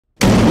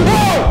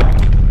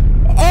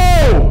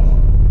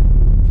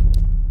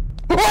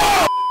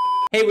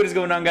Hey, what is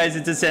going on, guys?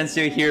 It's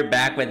Ascencio here,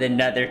 back with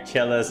another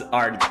Chiller's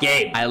Art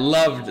game. I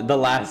loved the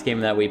last game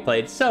that we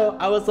played, so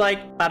I was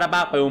like, bada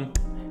ba boom.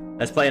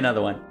 Let's play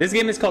another one. This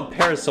game is called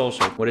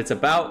Parasocial. What it's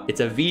about, it's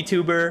a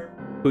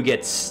VTuber who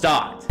gets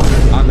stalked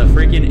on the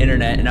freaking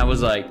internet, and I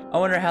was like, I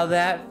wonder how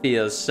that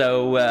feels.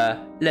 So,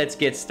 let's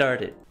get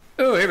started.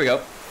 Oh, here we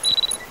go.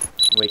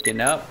 Waking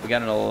up. We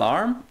got an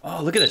alarm.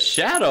 Oh, look at the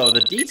shadow.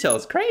 The detail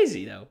is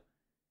crazy, though.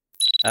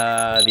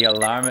 The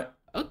alarm.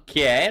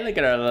 Okay, look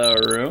at our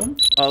little room.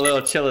 Oh,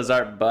 little Chiller's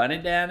Art bunny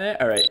down there.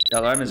 All right, the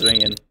alarm is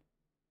ringing.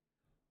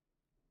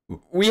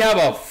 We have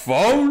a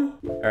phone?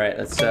 All right,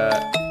 let's,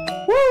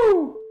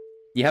 woo!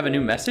 You have a new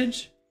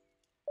message?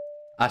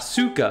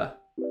 Asuka.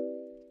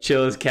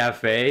 Chiller's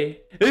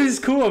Cafe. This is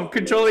cool. I'm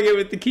controlling it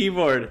with the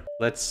keyboard.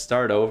 Let's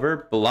start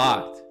over.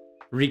 Blocked.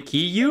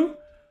 Rekey you?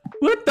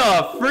 What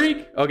the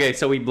freak? Okay,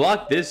 so we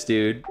blocked this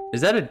dude. Is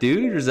that a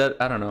dude or is that,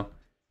 I don't know.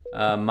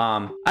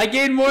 Mom. I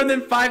gained more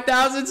than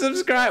 5,000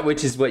 subscribers,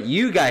 which is what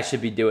you guys should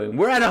be doing.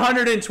 We're at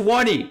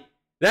 120.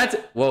 That's,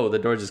 whoa, the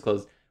door just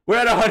closed. We're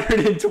at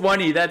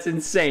 120. That's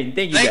insane.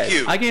 Thank you guys. Thank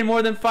you. I gained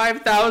more than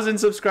 5,000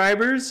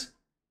 subscribers.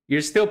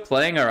 You're still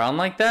playing around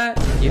like that?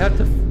 You have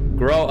to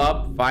grow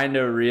up, find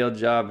a real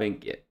job, and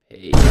get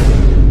paid.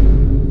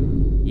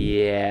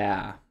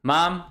 Yeah.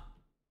 Mom,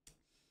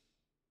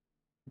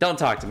 don't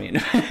talk to me.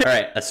 All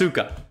right,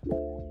 Asuka.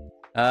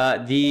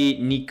 The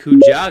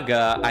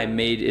nikujaga I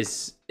made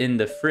is in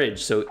the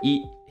fridge, so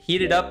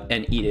heat it up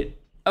and eat it.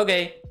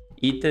 Okay,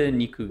 eat the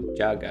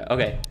nikujaga.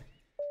 Okay,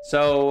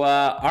 so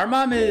our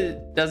mom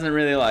doesn't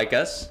really like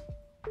us.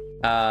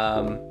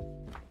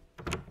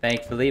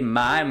 Thankfully,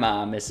 my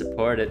mom is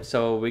supportive,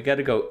 so we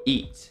gotta go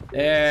eat.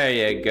 There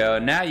you go.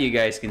 Now you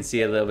guys can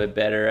see a little bit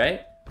better,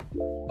 right?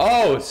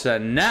 Oh, so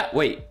now,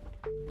 wait.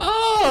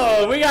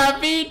 Oh, we got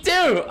feet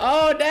too.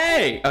 Oh,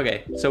 dang.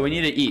 Okay, so we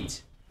need to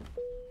eat.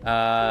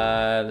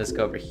 Let's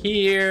go over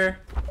here.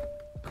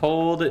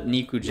 Cold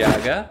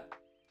nikujaga.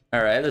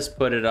 All right, let's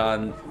put it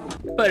on.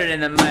 Put it in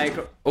the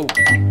micro. Oh.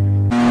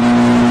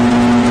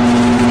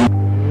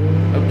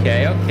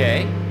 Okay,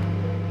 okay.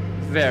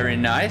 Very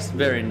nice,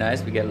 very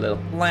nice. We get a little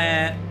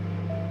plant.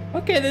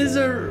 Okay, this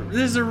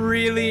is a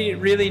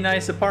really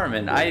nice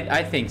apartment.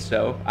 I think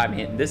so. I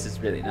mean, this is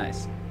really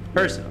nice.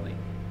 Personally,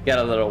 got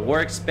a little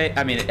workspace.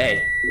 I mean,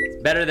 hey,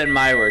 it's better than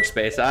my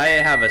workspace. I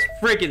have a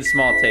freaking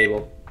small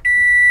table.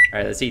 All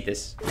right, let's eat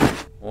this.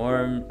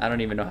 Warm. I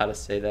don't even know how to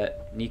say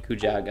that.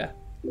 Nikujaga.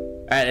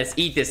 All right, let's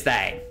eat this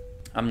thing.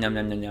 Nom nom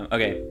nom nom.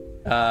 Okay.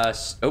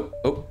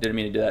 Oh, didn't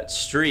mean to do that.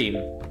 Stream.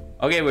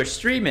 Okay, we're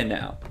streaming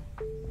now.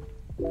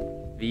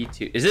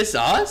 V2. Is this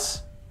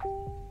us?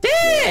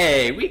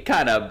 Dang, we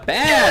kind of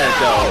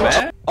bad though,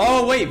 man.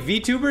 Oh wait,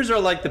 VTubers are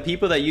like the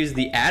people that use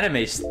the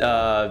anime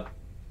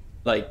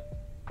like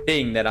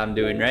thing that I'm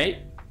doing,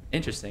 right?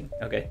 Interesting.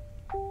 Okay.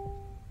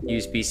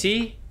 Use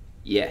PC.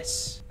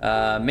 Yes.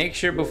 Make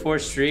sure before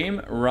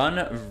stream, run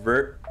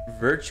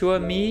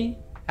Virtua Me.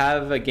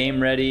 Have a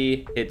game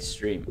ready. Hit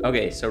stream.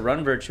 Okay, so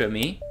run Virtua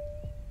Me.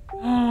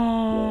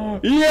 Yo,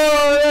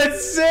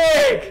 that's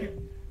sick.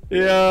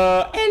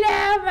 Yo,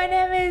 hello, my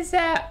name is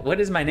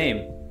what is my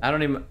name? I don't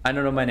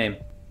know my name.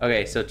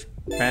 Okay, so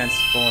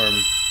transform.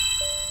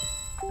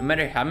 No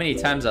matter how many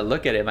times I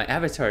look at it, my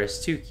avatar is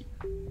too cute.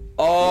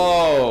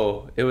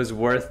 Oh, it was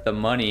worth the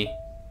money.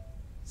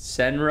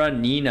 Senra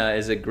Nina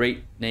is a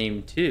great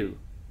name too.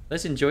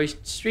 Let's enjoy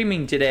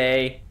streaming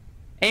today.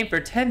 Aim for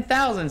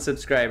 10,000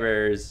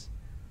 subscribers.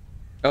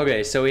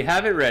 Okay, so we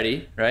have it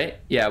ready, right?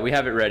 Yeah, we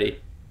have it ready.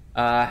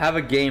 Have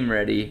a game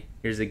ready.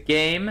 Here's a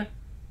game.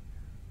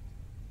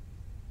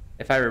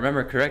 If I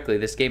remember correctly,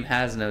 this game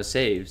has no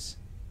saves.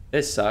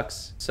 This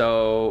sucks.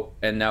 So,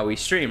 and now we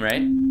stream,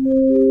 right?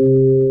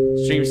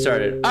 Stream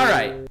started. All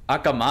right.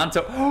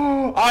 Akamanto.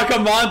 Oh,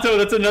 Akamanto.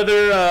 That's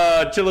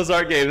another Chiller's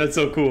Art game. That's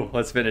so cool.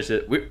 Let's finish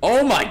it.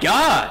 Oh my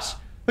gosh.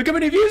 Look how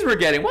many views we're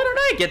getting. Why don't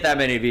I get that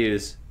many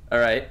views? All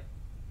right.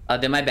 I'll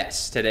do my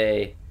best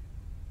today.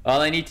 All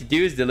I need to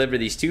do is deliver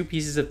these 2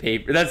 pieces of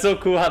paper. That's so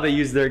cool how they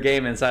use their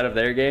game inside of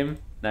their game.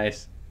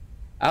 Nice.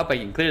 I hope I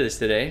can clear this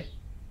today.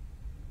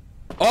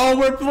 Oh,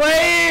 we're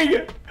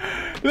playing!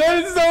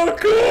 That is so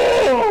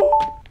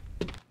cool!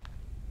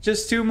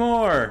 Just 2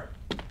 more.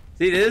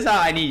 See, this is how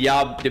I need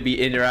y'all to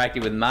be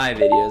interacting with my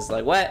videos.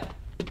 Like, what?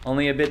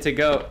 Only a bit to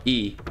go.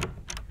 E.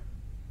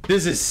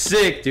 This is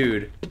sick,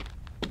 dude.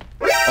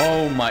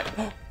 Oh my.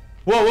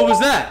 Whoa, what was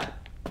that?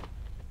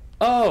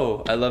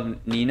 Oh, I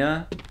love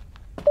Nina.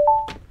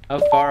 How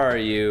far are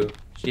you?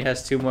 She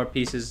has 2 more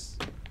pieces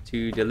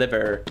to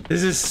deliver.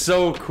 This is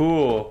so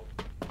cool.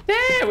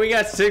 Damn, we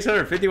got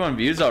 651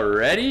 views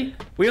already?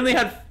 We only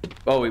had...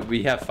 Oh,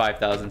 we have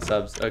 5,000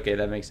 subs. Okay,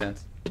 that makes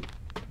sense.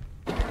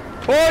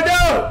 Oh,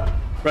 no!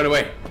 Run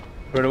away.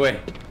 Run away.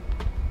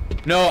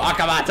 No,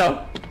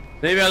 Akamoto.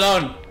 Leave me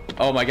alone.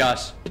 Oh, my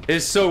gosh.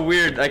 It's so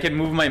weird. I can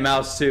move my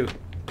mouse, too.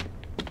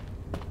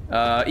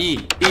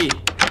 E.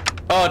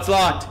 Oh, it's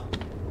locked.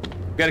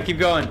 Gotta keep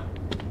going.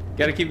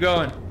 Gotta keep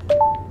going.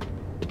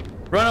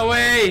 Run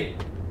away.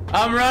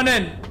 I'm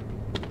running.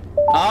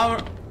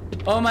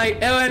 Oh, my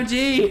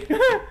OMG.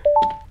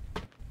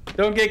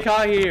 Don't get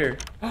caught here.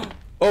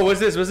 Oh, what's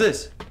this? What's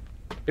this?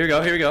 Here we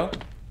go. Here we go.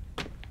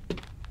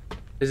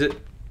 Is it?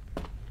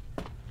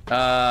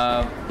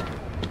 Oh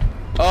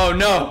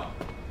no.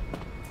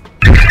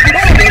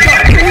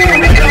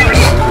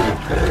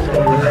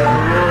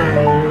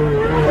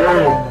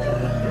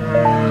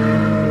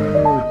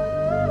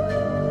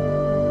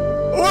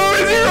 Why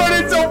is he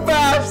running so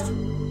fast?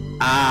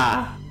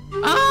 Ah.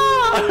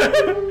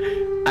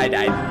 I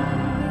died.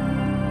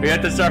 We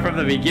have to start from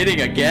the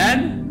beginning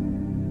again?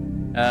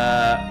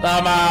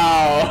 I'm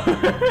out.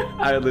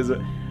 I would lose it.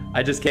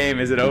 I just came.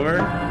 Is it over?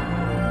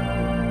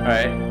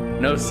 Alright.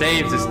 No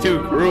saves. It's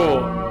too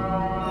cruel.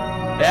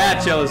 Yeah,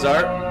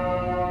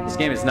 Chilizart. This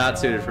game is not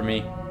suited for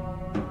me.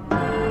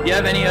 Do you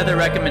have any other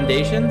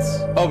recommendations?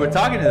 Oh, we're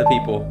talking to the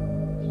people.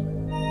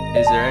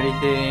 Is there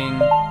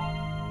anything?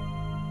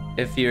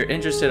 If you're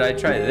interested, I'd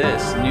try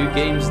this.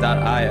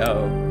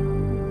 Newgames.io.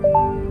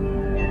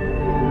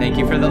 Thank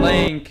you for the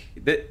link.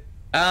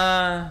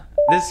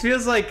 This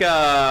feels like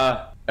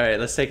alright,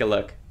 let's take a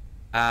look.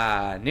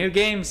 New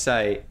game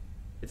site.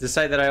 It's a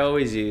site that I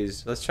always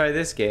use. Let's try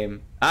this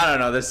game. I don't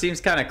know, this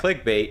seems kind of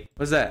clickbait.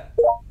 What's that?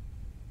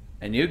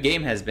 A new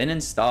game has been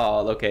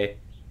installed. Okay.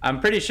 I'm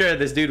pretty sure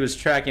this dude was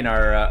tracking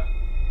our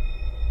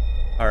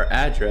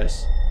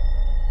address.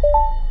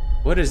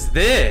 What is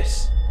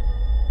this?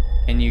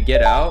 Can you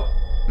get out?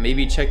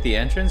 Maybe check the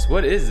entrance?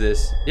 What is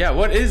this? Yeah,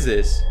 what is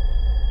this?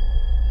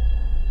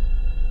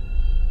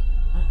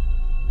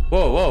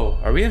 Whoa, whoa.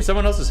 Are we in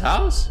someone else's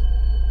house?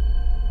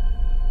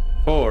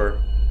 4.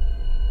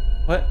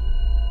 What?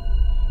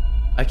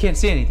 I can't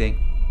see anything.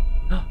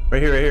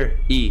 Right here, right here.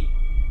 E.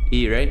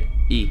 E, right?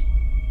 E.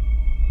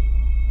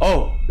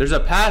 Oh, there's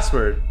a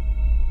password.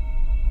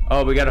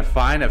 Oh, we gotta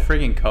find a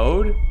freaking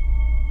code?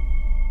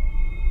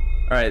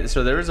 Alright,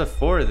 so there was a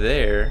 4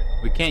 there.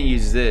 We can't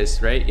use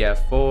this, right? Yeah,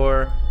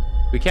 4.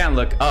 We can't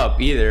look up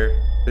either,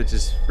 which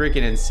is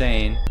freaking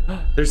insane.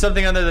 There's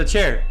something under the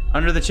chair.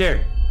 Under the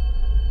chair.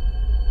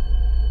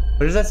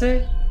 What does that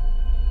say?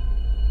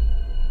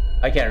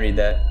 I can't read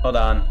that. Hold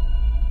on.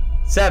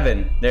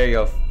 7. There you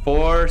go.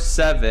 4,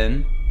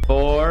 7,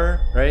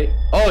 4, right?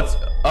 Oh, it's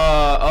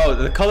oh,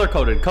 the color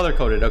coded. Color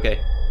coded. Okay.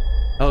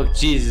 Oh,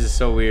 Jesus, is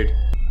so weird.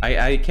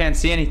 I can't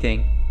see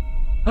anything.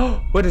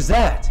 Oh, what is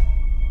that?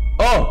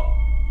 Oh,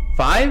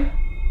 5?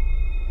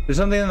 There's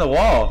something in the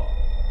wall.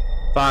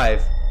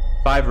 5.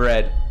 5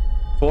 red.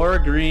 4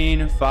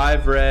 green,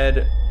 5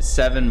 red,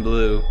 7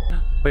 blue.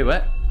 Wait,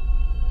 what?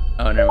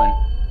 Oh, never mind.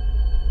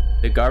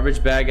 The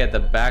garbage bag at the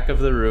back of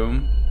the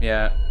room.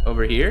 Yeah,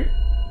 over here?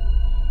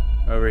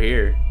 Over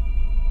here.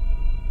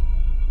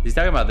 He's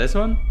talking about this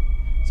one?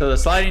 So the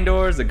sliding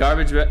doors, the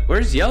garbage bag.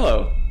 Where's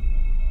yellow?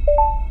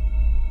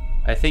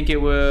 I think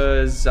it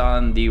was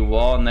on the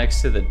wall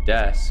next to the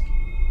desk.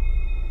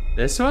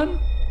 This one?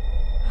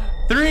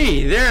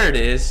 3, there it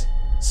is.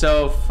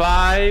 So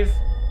 5,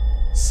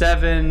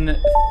 7,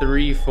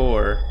 3,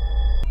 4.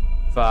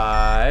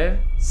 5,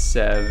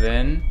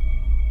 7,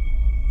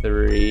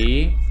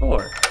 3,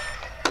 4.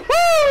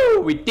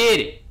 Woo! We did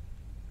it.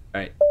 All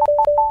right.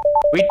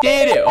 We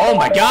did it. Oh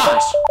my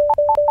gosh.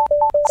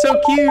 So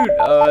cute.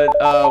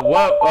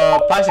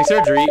 Plastic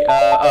surgery.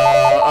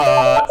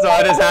 So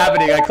what is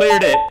happening? I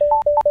cleared it.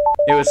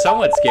 It was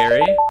somewhat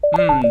scary.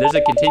 There's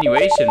a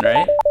continuation,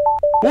 right?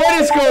 What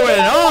is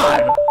going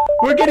on?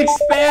 We're getting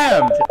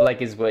spammed.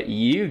 Like is what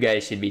you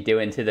guys should be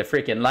doing to the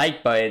freaking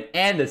like button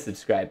and the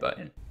subscribe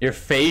button. Your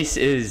face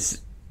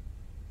is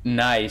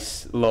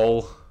nice,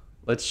 lol.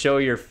 Let's show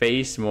your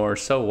face more.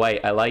 So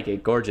white. I like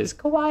it. Gorgeous.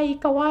 Kawaii,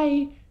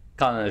 kawaii.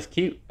 Calling us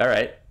cute. All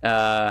right.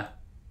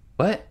 What?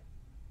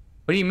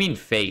 What do you mean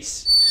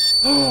face?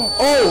 Oh,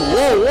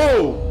 whoa,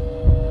 whoa.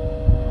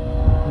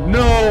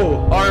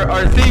 No.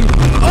 Our thing.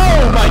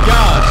 Oh my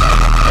gosh.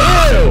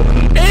 Ew.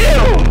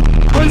 Ew.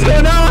 What's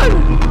going on?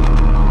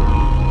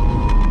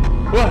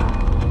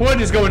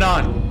 What is going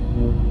on?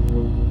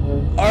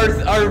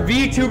 Our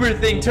VTuber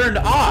thing turned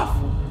off.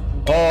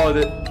 Oh,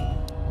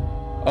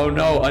 oh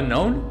no.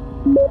 Unknown?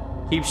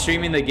 Keep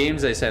streaming the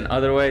games I sent,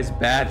 otherwise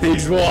bad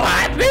things will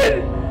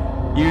happen.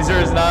 User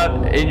is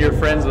not in your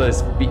friends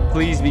list.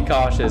 Please be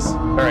cautious.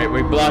 All right,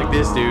 we blocked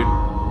this dude.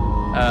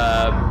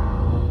 All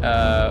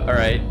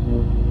right.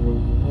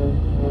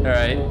 All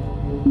right.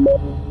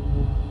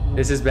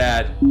 This is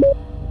bad.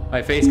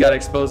 My face got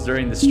exposed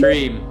during the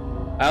stream.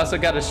 I also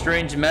got a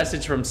strange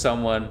message from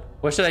someone.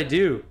 What should I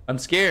do? I'm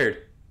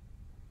scared.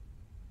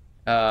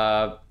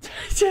 Should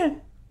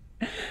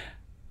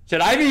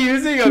I be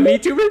using a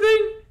VTuber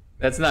thing?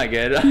 That's not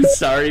good. I'm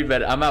sorry,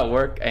 but I'm at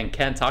work and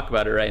can't talk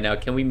about it right now.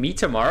 Can we meet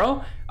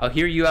tomorrow? I'll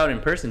hear you out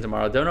in person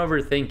tomorrow. Don't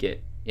overthink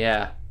it.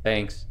 Yeah,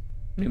 thanks.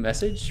 New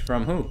message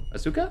from who?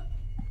 Asuka?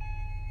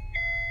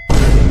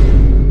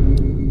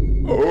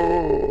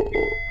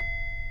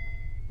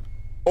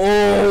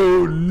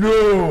 Oh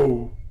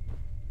no!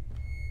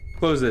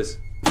 Close this.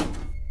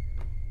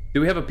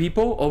 Do we have a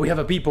people? Oh, we have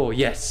a people.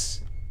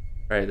 Yes.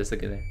 All right, let's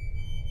look at it.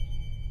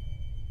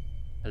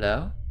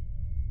 Hello?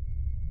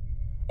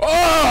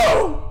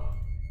 Oh!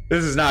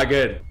 This is not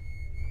good.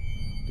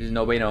 This is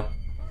no bueno.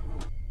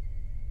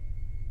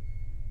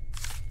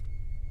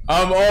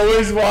 I'm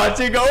always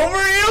watching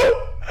over you.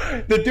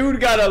 The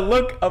dude got a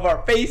look of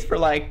our face for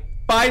like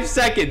 5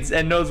 seconds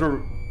and knows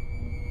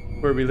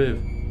where we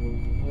live.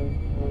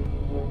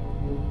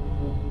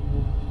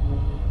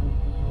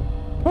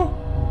 Oh.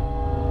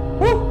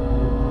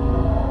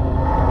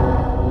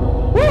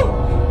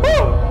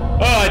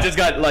 Oh, I just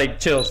got like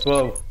chills.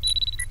 Whoa.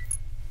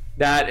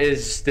 That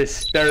is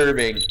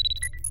disturbing.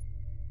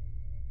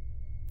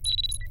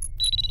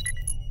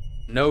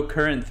 No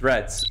current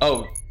threats.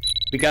 Oh,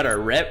 we got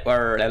our web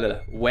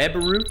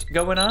route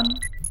going on.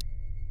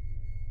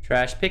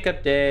 Trash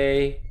pickup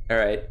day. All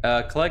right.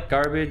 Collect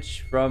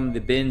garbage from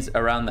the bins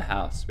around the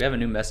house. We have a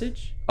new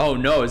message. Oh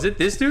no, is it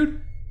this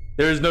dude?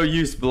 There's no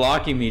use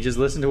blocking me. Just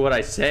listen to what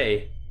I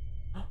say.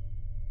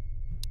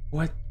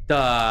 What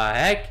the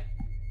heck?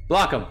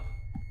 Block him.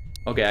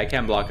 Okay, I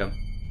can't block him.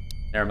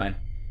 Never mind.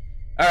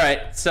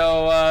 Alright,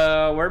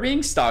 so we're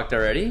being stalked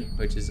already,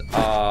 which is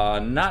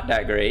not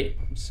that great.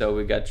 So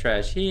we got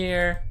trash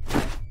here.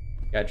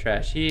 Got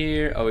trash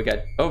here. Oh,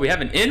 we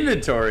have an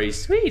inventory.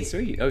 Sweet,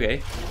 sweet.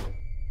 Okay.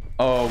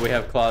 Oh, we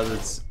have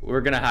closets.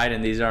 We're gonna hide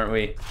in these, aren't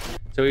we?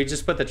 So we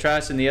just put the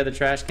trash in the other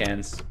trash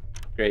cans.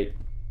 Great.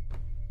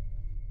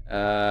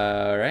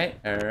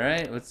 Alright.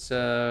 Let's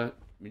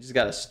we just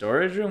got a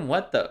storage room?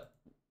 What's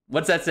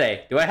that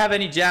say? Do I have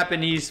any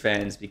Japanese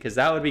fans? Because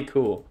that would be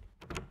cool.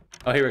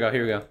 Oh, here we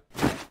go.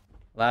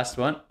 Last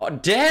one. Oh,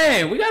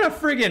 dang! We got a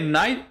friggin'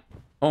 night.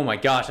 Oh my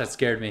gosh, that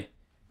scared me.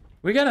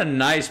 We got a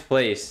nice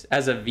place.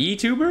 As a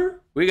VTuber,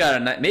 we got a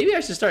maybe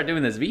I should start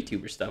doing this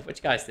VTuber stuff. What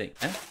you guys think?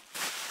 Huh?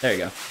 There you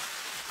go.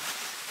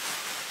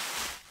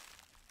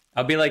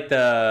 I'll be like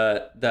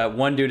the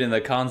one dude in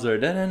the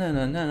concert.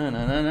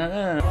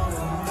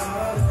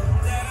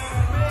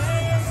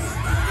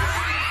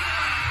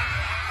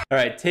 All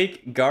right,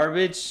 take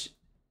garbage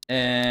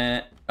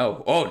and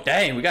oh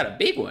dang, we got a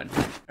big one.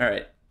 All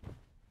right.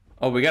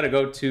 Oh, we gotta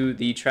go to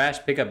the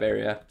trash pickup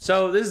area.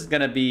 So this is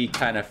gonna be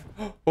kind of,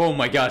 oh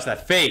my gosh,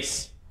 that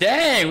face.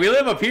 Dang, we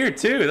live up here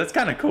too. That's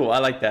kind of cool. I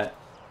like that.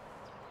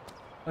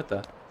 What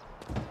the?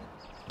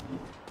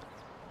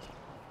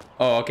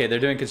 Oh, okay, they're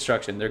doing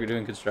construction.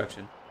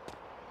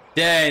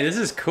 Dang, this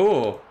is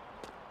cool.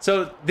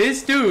 So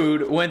this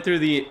dude went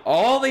through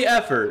all the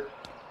effort.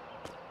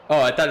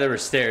 Oh, I thought there were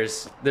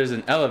stairs. There's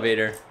an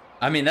elevator.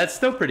 I mean, that's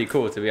still pretty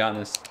cool, to be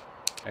honest.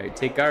 All right,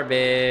 take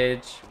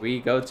garbage. We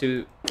go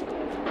to...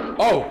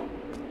 Oh!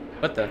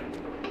 What the?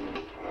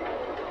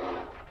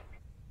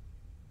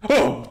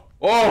 Oh!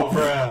 Oh!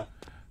 Bruh.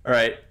 All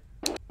right.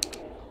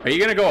 Are you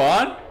gonna go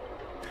on?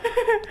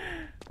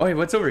 Oh, wait,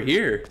 what's over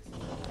here?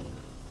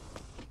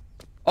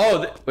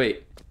 Oh,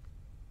 wait.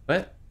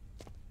 What?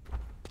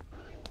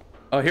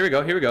 Oh, here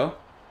we go.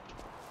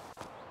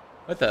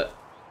 What the?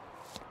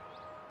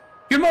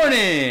 Good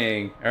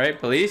morning! Alright,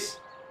 police.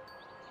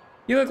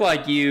 You look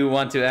like you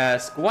want to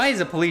ask, why is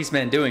a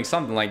policeman doing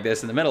something like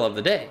this in the middle of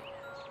the day?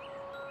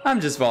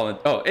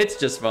 It's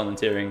just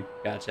volunteering.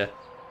 Gotcha.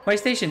 My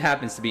station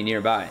happens to be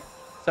nearby,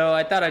 so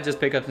I thought I'd just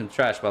pick up some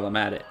trash while I'm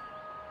at it.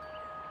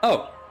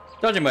 Oh,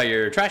 judging by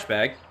your trash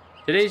bag,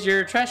 today's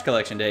your trash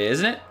collection day,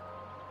 isn't it?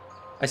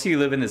 I see you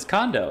live in this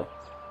condo.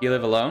 You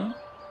live alone?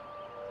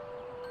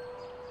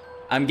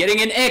 I'm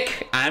getting an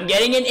ick!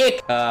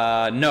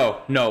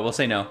 No, we'll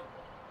say no.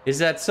 Is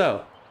that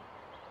so?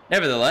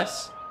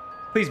 Nevertheless,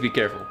 please be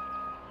careful.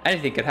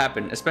 Anything could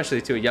happen,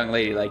 especially to a young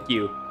lady like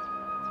you.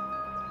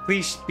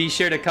 Please be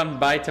sure to come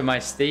by to my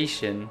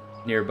station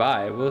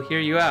nearby. We'll hear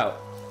you out.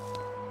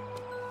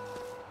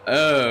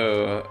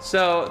 Oh,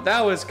 so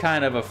that was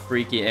kind of a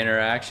freaky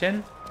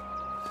interaction.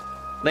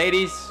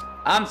 Ladies,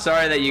 I'm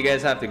sorry that you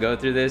guys have to go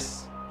through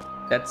this.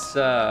 That's,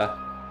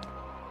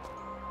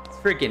 it's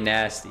freaking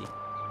nasty.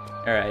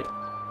 Alright.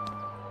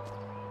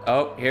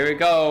 Oh, here we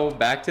go.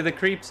 Back to the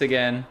creeps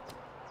again.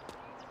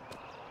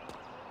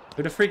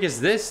 Who the freak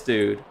is this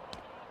dude?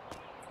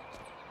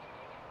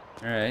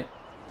 Alright.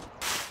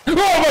 Oh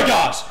my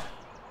gosh!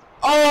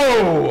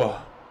 Oh!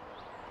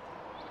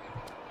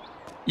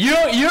 You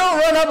don't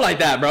run up like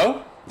that,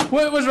 bro.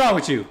 What's wrong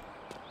with you?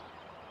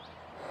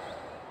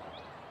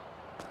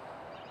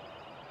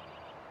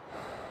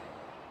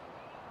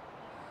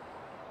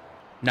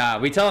 Nah,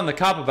 we telling the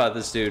cop about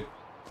this dude.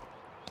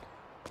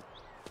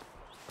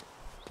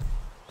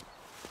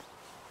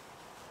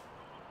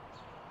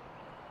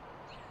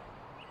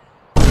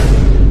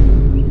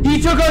 He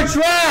took our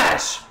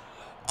trash!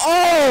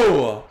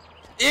 Oh!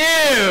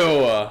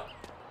 Ew!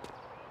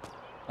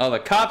 Oh, the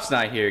cop's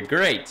not here.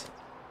 Great.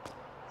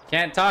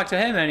 Can't talk to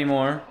him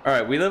anymore.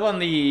 Alright, we live on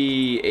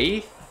the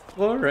 8th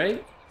floor,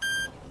 right?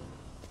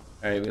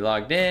 Alright, we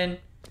logged in.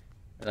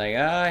 We're like,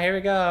 here we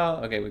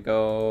go. Okay, we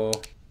go.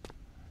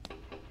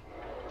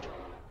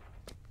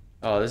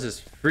 Oh, this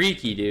is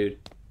freaky, dude.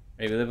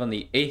 Alright, we live on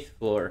the 8th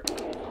floor.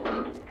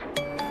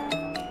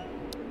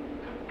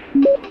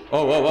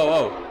 Whoa, whoa, whoa,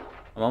 whoa.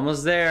 I'm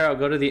almost there. I'll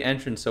go to the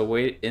entrance, so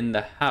wait in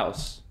the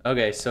house.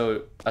 Okay,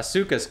 so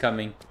Asuka's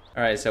coming.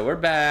 Alright, so we're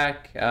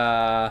back.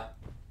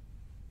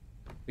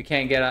 We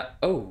can't get a...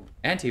 Oh,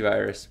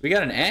 antivirus. We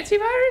got an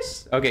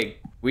antivirus? Okay,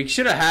 we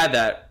should have had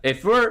that.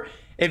 If we're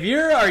If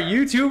you're our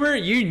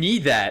YouTuber, you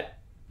need that.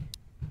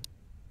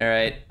 All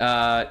right.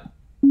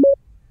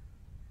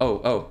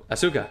 Oh,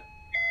 Asuka.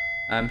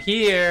 I'm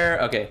here.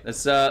 Okay,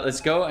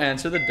 let's go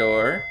answer the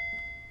door.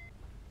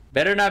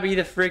 Better not be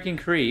the freaking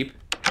creep.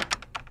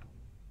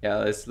 Yeah,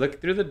 let's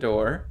look through the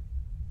door.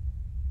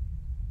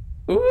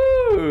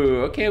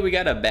 Ooh, okay, we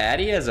got a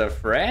baddie as a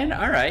friend.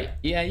 All right,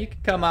 yeah, you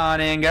can come on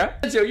in, girl.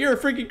 So you're a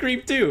freaking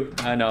creep too.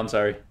 I know, I'm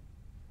sorry.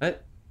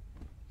 What?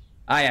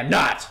 I am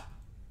not.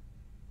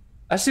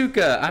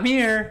 Asuka, I'm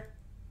here.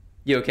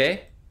 You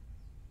okay?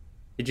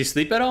 Did you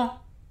sleep at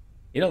all?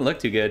 You don't look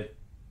too good.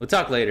 We'll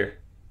talk later.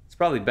 It's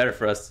probably better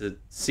for us to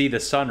see the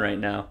sun right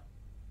now.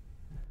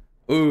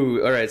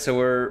 Ooh, all right, so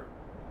we're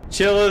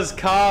chill as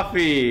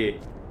coffee.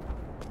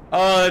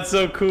 Oh, that's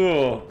so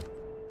cool.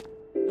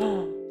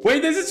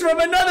 Wait, this is from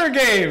another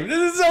game.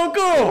 This is so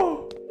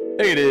cool.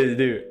 Look at this,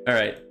 dude. All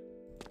right.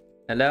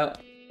 Hello?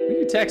 Who are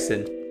you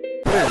texting?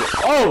 What is it?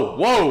 Oh,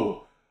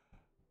 whoa.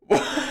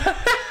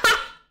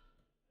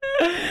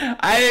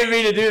 I didn't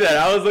mean to do that.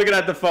 I was looking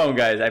at the phone,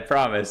 guys. I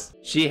promise.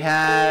 She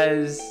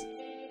has...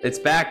 It's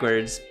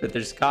backwards, but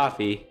there's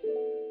coffee.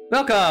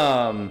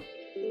 Welcome.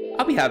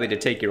 I'll be happy to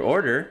take your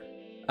order.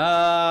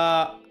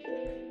 All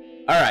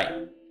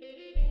right.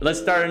 Let's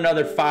start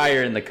another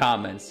fire in the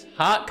comments.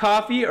 Hot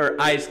coffee or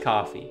iced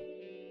coffee?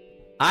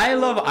 I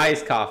love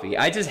iced coffee.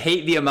 I just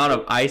hate the amount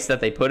of ice that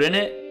they put in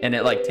it, and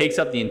it like takes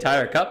up the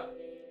entire cup.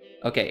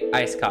 Okay,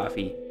 iced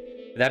coffee.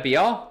 Would that be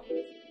all?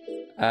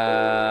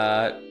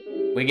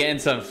 We getting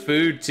some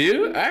food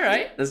too? All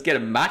right, let's get a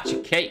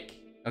matcha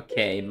cake.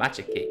 Okay,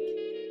 matcha cake.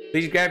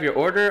 Please grab your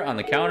order on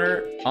the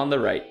counter on the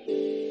right.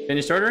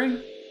 Finished ordering?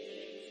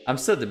 I'm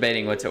still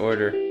debating what to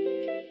order.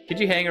 Could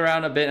you hang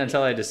around a bit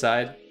until I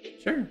decide?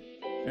 Sure.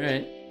 All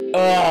right.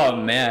 Oh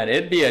man,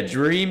 it'd be a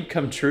dream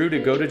come true to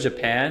go to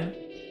Japan.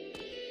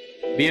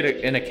 Be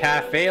in a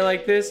cafe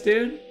like this,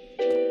 dude.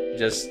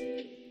 Just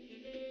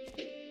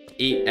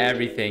eat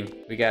everything.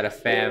 We got a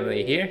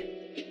family here.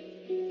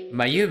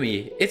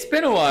 Mayumi, it's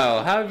been a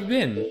while. How have you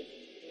been?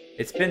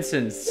 It's been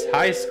since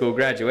high school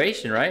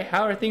graduation, right?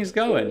 How are things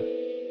going?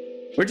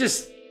 We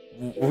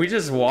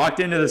just walked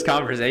into this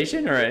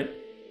conversation, all right?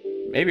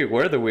 Maybe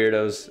we're the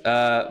weirdos.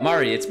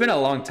 Mari, it's been a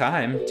long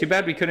time. Too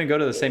bad we couldn't go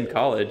to the same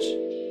college.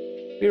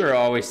 We were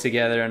always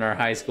together in our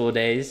high school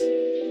days.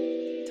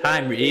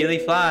 Time really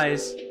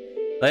flies.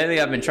 Lately,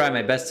 I've been trying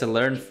my best to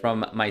learn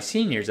from my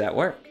seniors at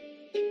work.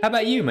 How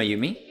about you,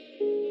 Mayumi?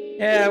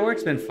 Yeah,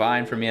 work's been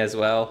fine for me as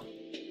well.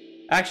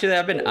 Actually,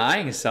 I've been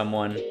eyeing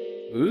someone.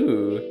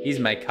 Ooh, he's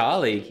my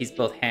colleague. He's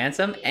both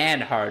handsome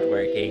and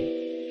hardworking.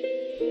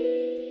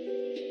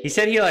 He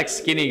said he likes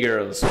skinny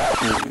girls.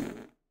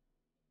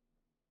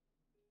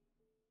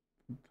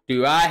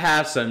 Do I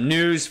have some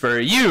news for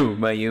you,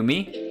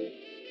 Mayumi?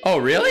 Oh,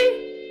 really?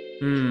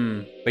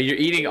 But you're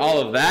eating all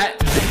of that?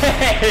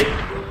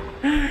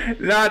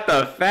 Not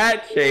the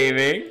fat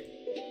shaming.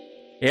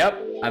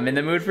 Yep, I'm in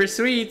the mood for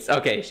sweets.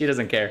 Okay, she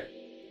doesn't care.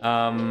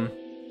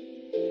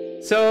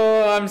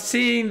 So I'm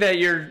seeing that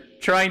you're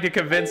trying to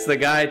convince the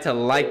guy to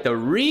like the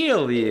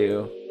real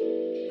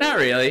you. Not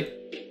really.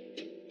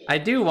 I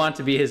do want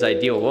to be his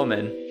ideal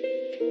woman.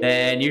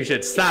 Then you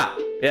should stop.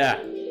 Yeah.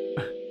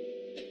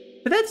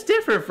 But that's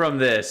different from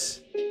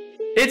this.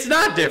 It's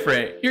not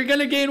different. You're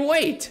gonna gain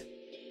weight.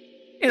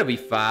 It'll be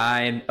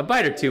fine. A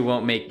bite or two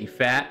won't make you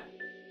fat.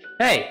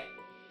 Hey,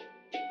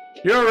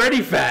 you're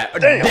already fat.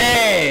 Damn.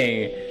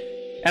 Dang.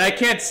 And I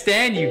can't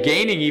stand you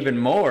gaining even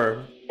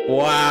more.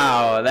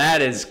 Wow,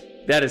 that is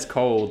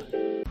cold.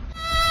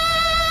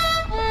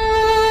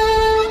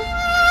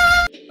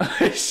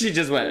 She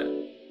just went.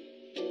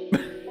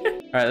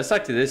 All right, let's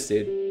talk to this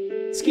dude.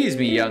 Excuse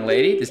me, young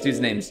lady. This dude's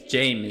name's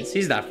James.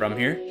 He's not from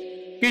here.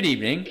 Good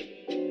evening.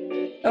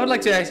 I would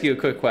like to ask you a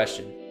quick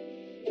question.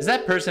 Is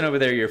that person over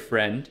there your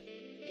friend?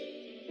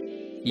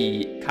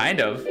 Kind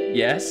of.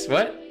 Yes.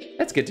 What?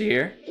 That's good to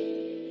hear.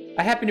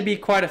 I happen to be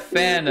quite a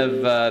fan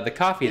of the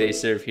coffee they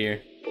serve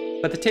here,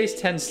 but the taste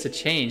tends to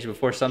change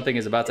before something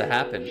is about to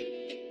happen.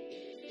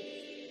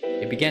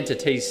 It began to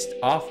taste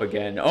off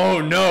again.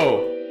 Oh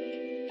no!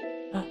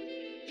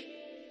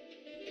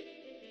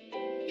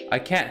 I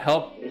can't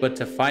help but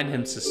to find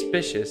him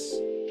suspicious.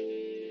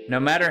 No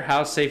matter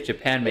how safe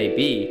Japan may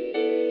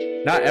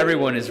be, not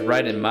everyone is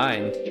right in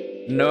mind.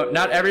 No,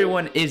 not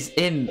everyone is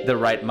in the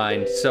right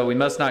mind, so we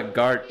must not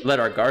let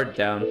our guard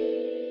down.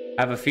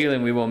 I have a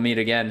feeling we will meet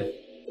again.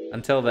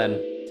 Until then,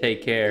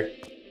 take care.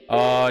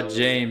 Oh,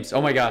 James.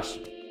 Oh my gosh.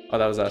 Oh,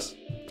 that was us.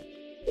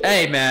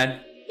 Hey, man.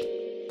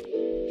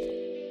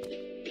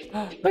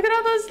 Look at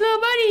all those little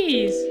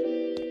buddies.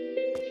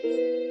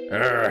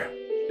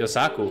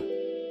 Yosaku.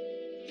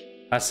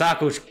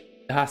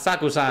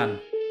 Hasaku-san.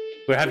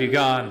 Where have you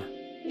gone?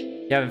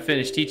 You haven't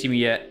finished teaching me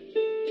yet.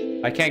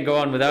 I can't go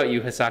on without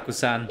you,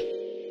 Hasaku-san.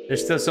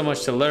 There's still so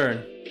much to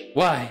learn.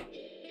 Why?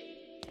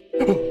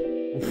 I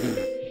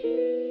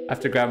have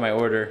to grab my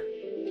order.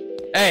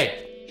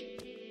 Hey!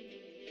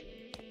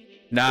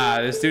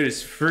 Nah, this dude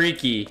is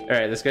freaky.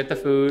 Alright, let's get the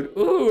food.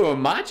 Ooh, a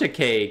matcha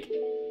cake.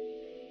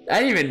 I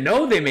didn't even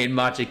know they made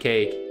matcha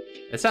cake.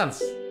 That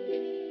sounds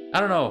I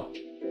don't know.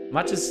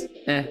 Matcha's,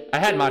 I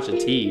had matcha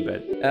tea,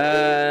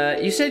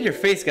 but you said your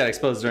face got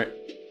exposed during.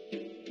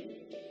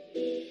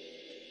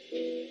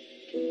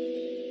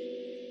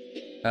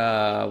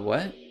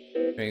 What?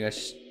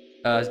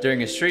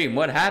 During a stream,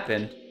 what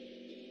happened?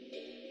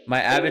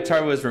 My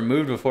avatar was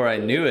removed before I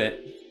knew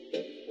it.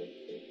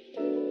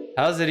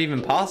 How is it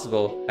even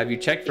possible? Have you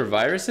checked for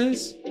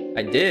viruses?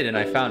 I did, and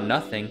I found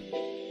nothing.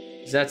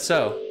 Is that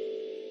so?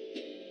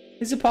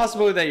 Is it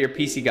possible that your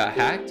PC got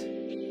hacked?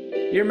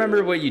 You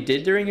remember what you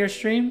did during your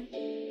stream?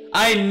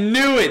 I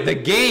knew it! The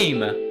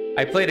game!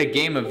 I played a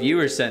game a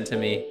viewer sent to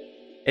me.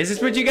 Is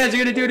this what you guys are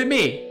gonna do to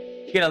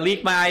me? You gonna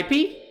leak my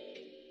IP?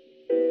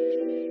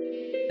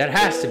 That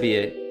has to be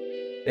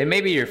it. They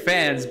may be your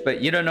fans, but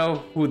you don't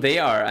know who they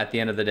are at the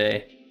end of the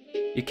day.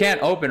 You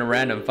can't open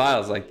random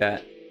files like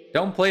that.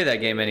 Don't play that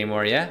game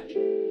anymore, yeah?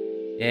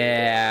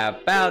 Yeah,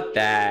 about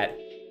that.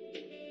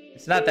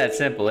 It's not that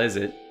simple, is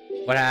it?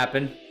 What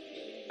happened?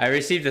 I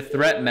received a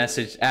threat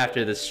message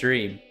after the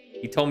stream.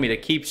 He told me to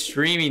keep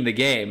streaming the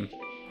game.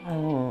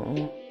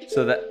 Oh.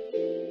 So that...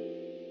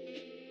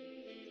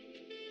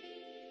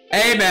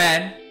 Hey,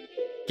 man!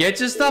 Get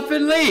your stuff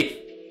and leave!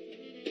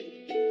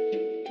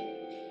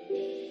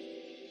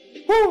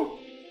 Woo!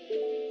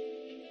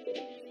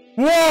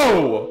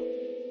 Whoa!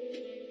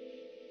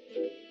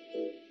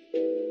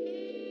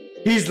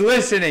 He's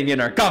listening in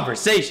our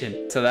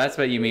conversation. So that's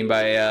what you mean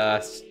by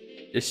a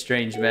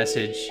strange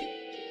message.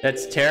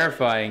 That's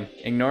terrifying.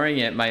 Ignoring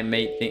it might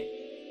make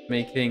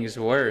things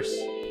worse.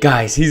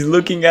 Guys, he's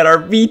looking at our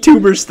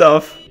VTuber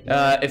stuff.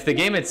 If the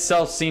game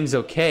itself seems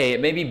okay,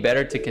 it may be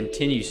better to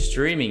continue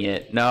streaming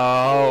it.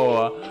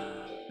 No.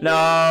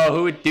 No,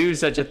 who would do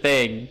such a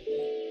thing?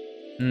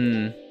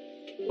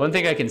 One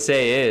thing I can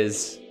say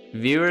is,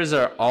 viewers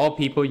are all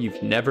people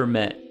you've never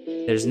met.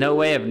 There's no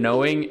way of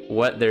knowing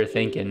what they're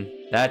thinking.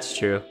 That's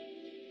true.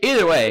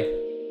 Either way,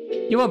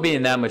 you won't be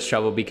in that much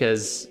trouble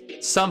because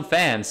some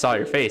fans saw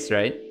your face,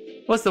 right?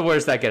 What's the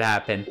worst that could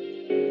happen?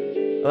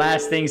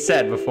 Last thing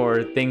said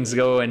before things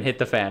go and hit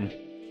the fan.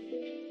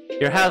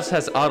 Your house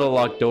has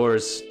auto-lock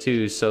doors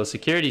too, so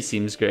security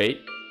seems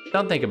great.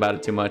 Don't think about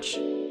it too much.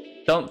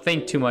 Don't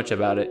think too much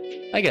about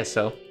it. I guess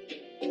so.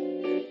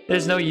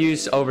 There's no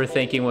use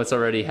overthinking what's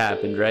already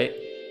happened, right?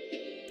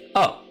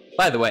 Oh,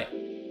 by the way.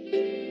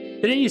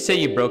 Didn't you say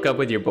you broke up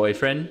with your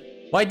boyfriend?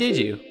 Why did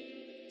you?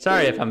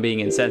 Sorry if I'm being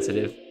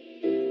insensitive.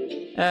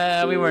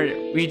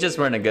 We just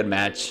weren't a good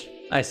match.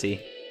 I see.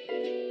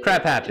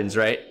 Crap happens,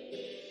 right?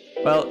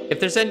 Well, if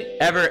there's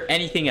ever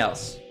anything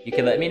else, you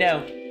can let me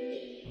know.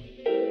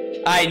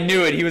 I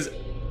knew it, he was...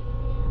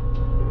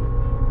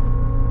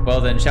 Well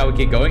then, shall we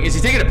keep going? Is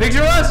he taking a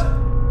picture of us?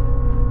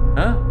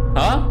 Huh?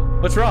 Huh?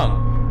 What's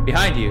wrong?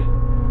 Behind you.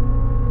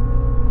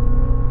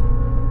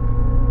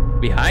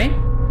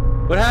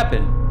 Behind? What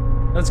happened?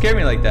 Don't scare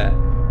me like that.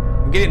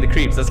 I'm getting the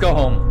creeps. Let's go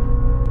home.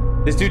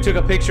 This dude took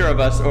a picture of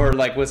us or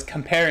like was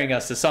comparing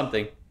us to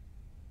something.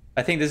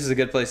 I think this is a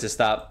good place to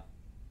stop.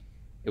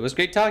 It was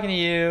great talking to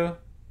you.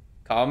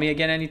 Call me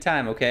again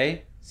anytime,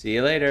 okay? See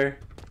you later.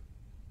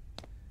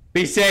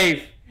 Be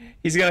safe.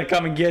 He's gonna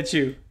come and get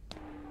you.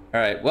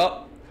 Alright,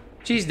 well,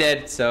 she's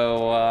dead,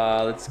 so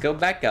let's go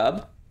back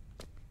up.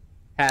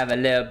 Have a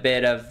little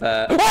bit of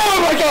oh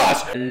my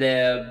gosh! A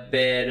little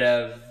bit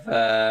of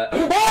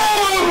oh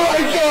my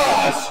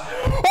gosh!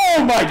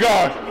 Oh my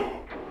gosh!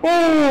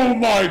 Oh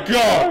my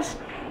gosh!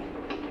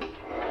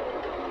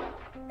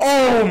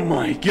 Oh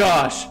my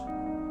gosh!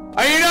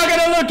 Are you not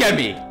gonna look at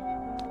me?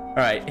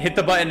 Alright, hit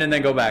the button and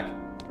then go back.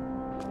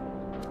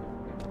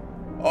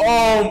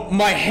 Oh,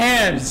 my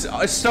hands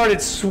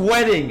started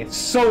sweating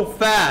so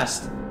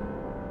fast.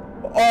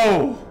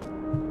 Oh,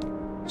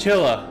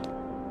 Chilla,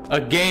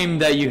 a game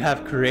that you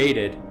have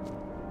created.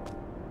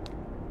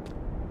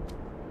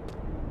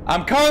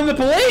 I'm calling the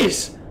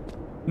police.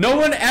 No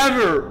one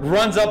ever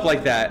runs up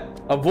like that.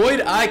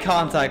 Avoid eye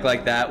contact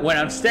like that when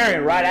I'm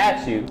staring right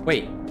at you.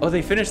 Wait, oh,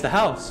 they finished the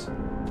house.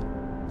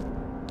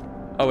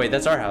 Oh wait,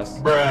 that's our house.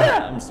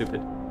 Bruh. I'm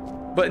stupid.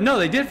 But no,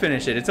 they did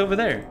finish it. It's over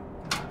there.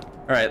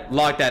 All right,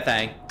 lock that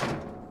thing.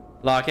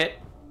 Lock it.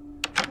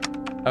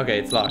 Okay,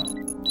 it's locked.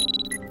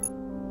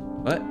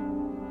 What?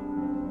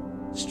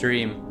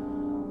 Stream.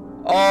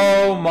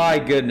 Oh my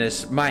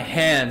goodness, my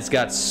hands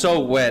got so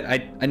wet.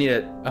 I need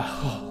a.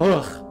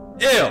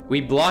 Ugh. Ew. We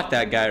blocked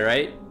that guy,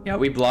 right? Yeah,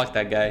 we blocked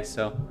that guy.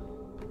 So.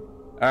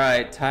 All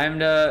right, time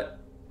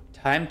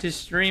to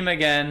stream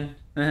again.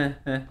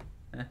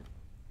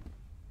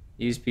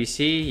 Use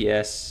PC.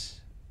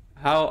 Yes.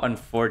 How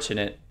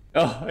unfortunate.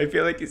 Oh, I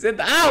feel like he's in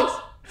the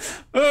house.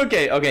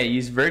 Okay,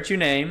 use virtue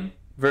name,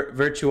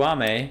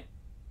 virtuame.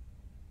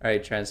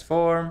 Alright,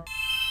 transform.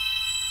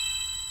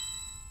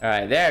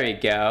 Alright, there we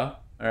go.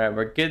 Alright,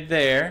 we're good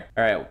there.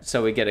 Alright,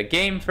 so we get a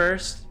game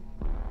first.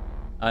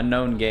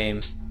 Unknown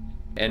game.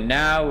 And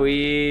now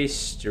we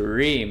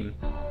stream.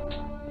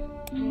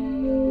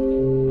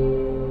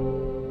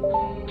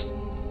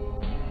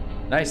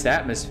 Nice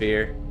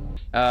atmosphere.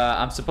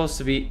 I'm supposed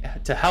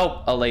to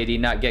help a lady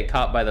not get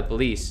caught by the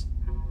police.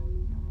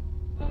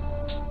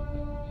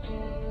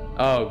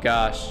 Oh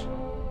gosh.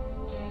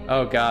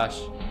 Oh gosh.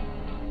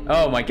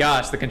 Oh my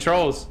gosh, the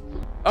controls.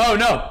 Oh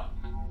no!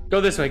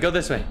 Go this way, go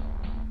this way.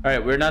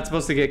 Alright, we're not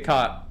supposed to get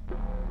caught.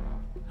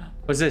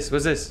 What's this?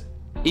 What's this?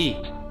 E.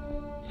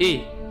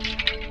 E.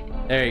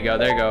 There you go,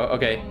 there you go.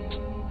 Okay.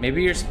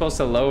 Maybe you're supposed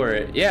to lower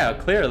it. Yeah,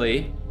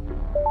 clearly.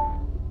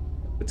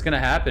 What's gonna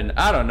happen?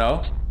 I don't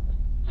know.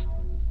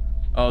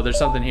 Oh, there's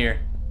something here.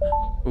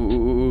 Ooh,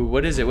 ooh, ooh,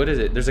 what is it? What is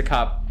it? There's a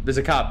cop. There's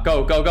a cop.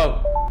 Go, go,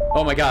 go.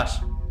 Oh my gosh.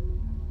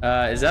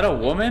 Is that a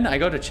woman? I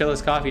go to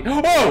Chilla's Coffee.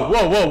 Oh!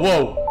 Whoa, whoa,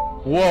 whoa.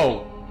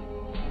 Whoa.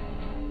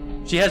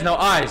 She has no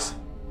eyes.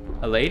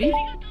 A lady?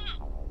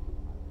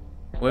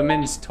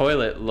 Women's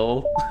toilet,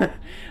 lol.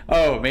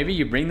 Oh, maybe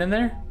you bring them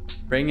there?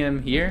 Bring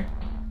them here?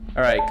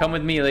 Alright, come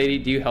with me, lady.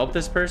 Do you help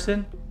this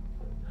person?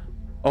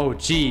 Oh,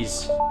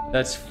 jeez.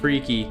 That's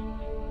freaky.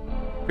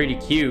 Pretty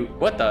cute.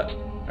 What the?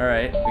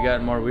 Alright, we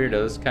got more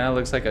weirdos. Kind of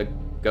looks like a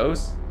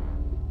ghost.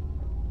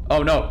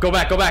 Oh, no. Go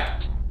back, go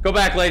back. Go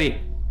back,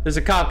 lady. There's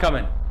a cop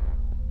coming.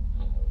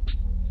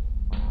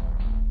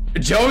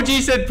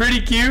 Joji said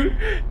pretty cute.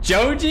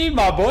 Joji,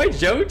 my boy,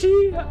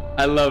 Joji.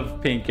 I love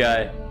Pink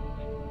Eye.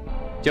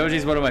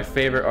 Joji's one of my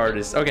favorite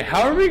artists. Okay,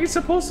 how are we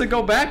supposed to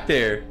go back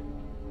there?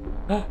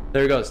 Oh,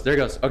 there it goes. There it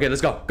goes. Okay,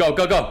 let's go. Go,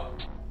 go, go.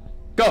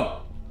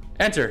 Go.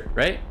 Enter,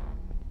 right?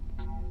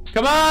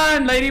 Come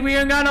on, lady. We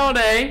ain't got all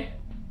day.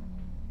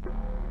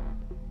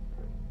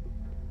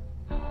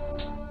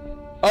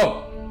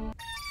 Oh.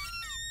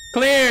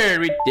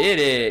 Cleared. We did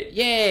it.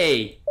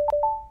 Yay.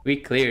 We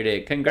cleared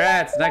it.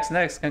 Congrats.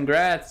 Next.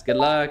 Congrats. Good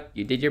luck.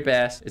 You did your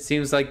best. It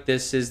seems like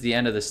this is the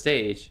end of the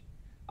stage.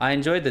 I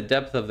enjoyed the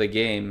depth of the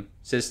game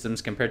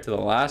systems compared to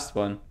the last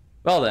one.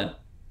 Well then.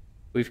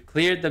 We've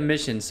cleared the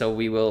mission, so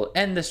we will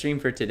end the stream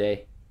for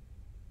today.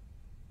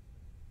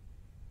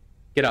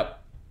 Get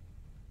up.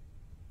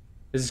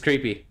 This is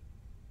creepy.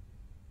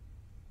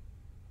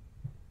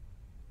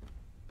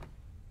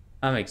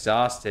 I'm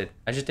exhausted.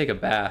 I should take a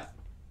bath.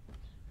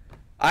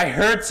 I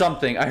heard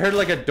something. I heard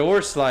like a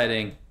door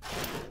sliding.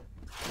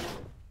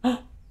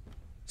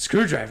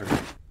 Screwdriver.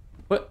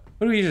 What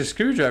do we use a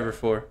screwdriver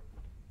for?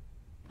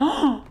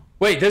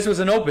 Wait, this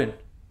wasn't open.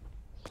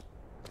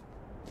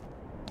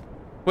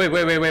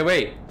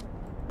 Wait.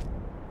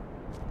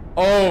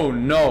 Oh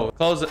no.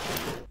 Close it.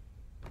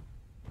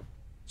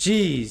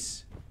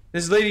 Jeez.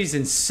 This lady's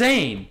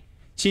insane.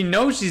 She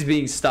knows she's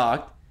being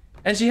stalked,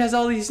 and she has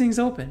all these things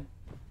open.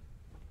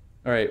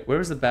 Alright, where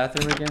was the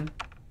bathroom again?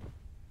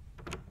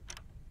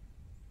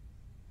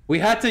 We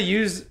had to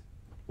use...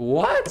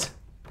 What?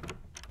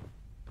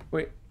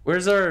 Wait,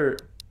 where's our...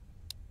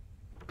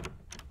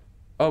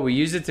 Oh, we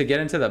used it to get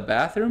into the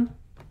bathroom?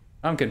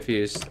 I'm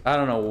confused. I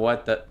don't know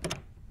what the...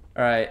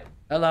 Alright.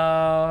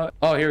 Hello.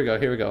 Oh, here we go.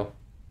 Here we go.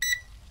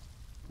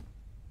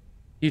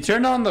 You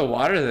turned on the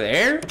water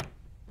there?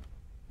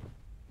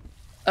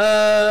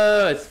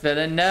 Oh, it's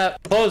filling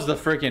up. Close the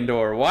freaking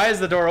door. Why is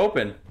the door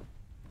open?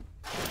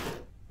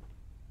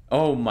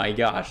 Oh my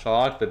gosh.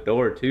 Lock the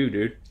door too,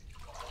 dude.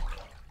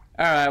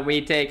 Alright,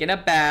 we taking a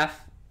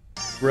bath.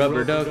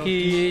 Rubber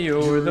ducky,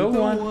 you're the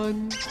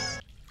one.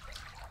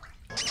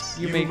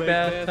 You make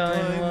bath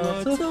time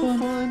lots of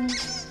fun.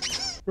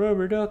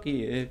 Rubber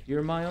ducky, if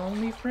you're my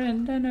only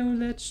friend, I know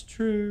that's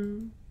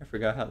true. I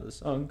forgot how the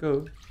song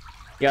goes.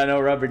 Y'all know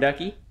Rubber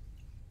Ducky?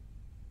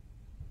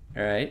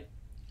 Alright.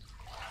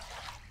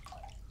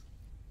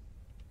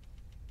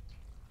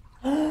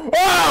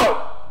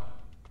 Oh!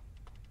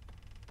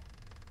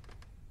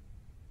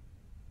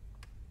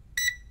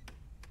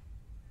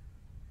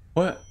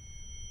 What?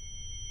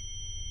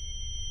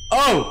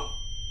 Oh!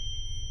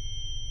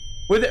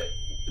 With it,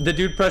 the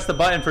dude pressed the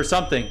button for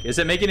something. Is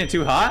it making it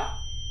too hot?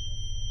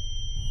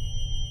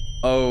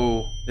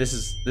 Oh, this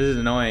is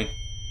annoying.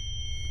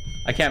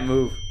 I can't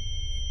move.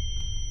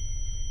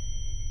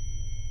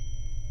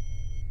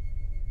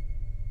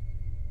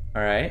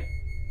 All right.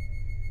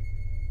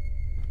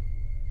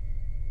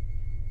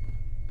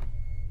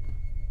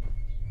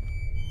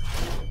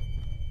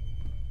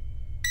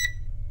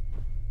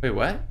 Wait,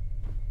 what?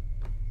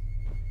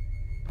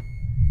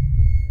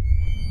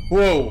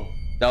 Whoa,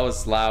 that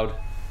was loud.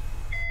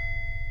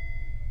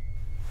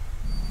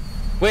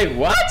 Wait,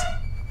 what?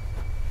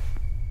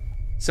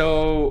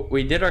 So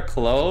we did our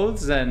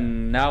clothes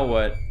and now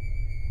what?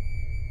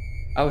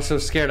 I was so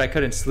scared I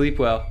couldn't sleep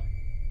well.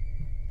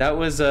 That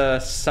was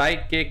a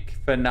psychic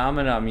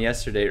phenomenon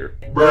yesterday.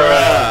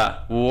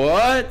 Bruh.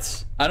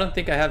 What? I don't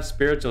think I have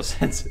spiritual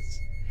senses.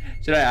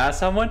 Should I ask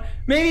someone?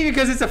 Maybe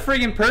because it's a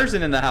friggin'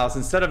 person in the house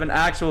instead of an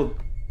actual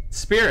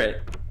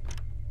spirit.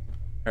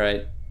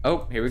 Alright.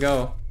 Oh, here we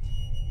go.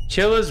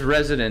 Chilla's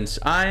residence.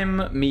 I'm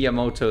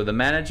Miyamoto, the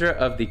manager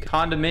of the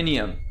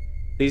condominium.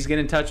 Please get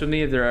in touch with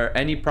me if there are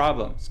any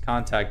problems.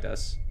 Contact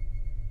us.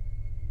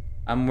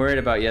 I'm worried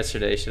about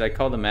yesterday. Should I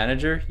call the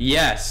manager?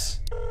 Yes.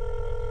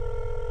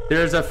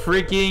 There's a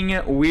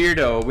freaking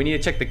weirdo. We need to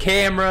check the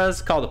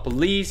cameras, call the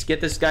police,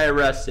 get this guy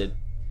arrested.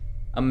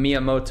 I'm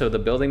Miyamoto, the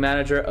building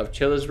manager of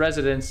Chilla's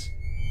residence.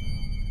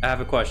 I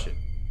have a question.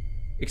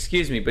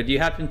 Excuse me, but do you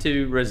happen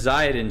to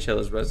reside in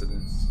Chilla's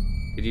residence?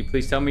 Could you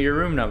please tell me your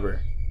room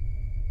number?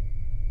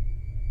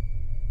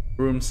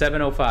 Room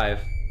 705.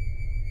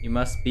 You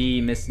must be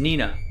Miss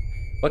Nina.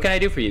 What can I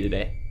do for you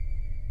today?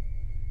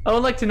 I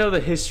would like to know the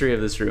history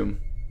of this room.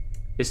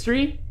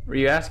 History? Were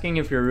you asking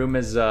if your room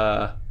is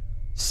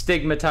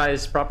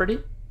stigmatized property?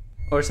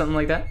 Or something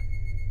like that?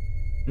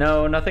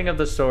 No, nothing of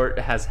the sort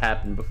has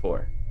happened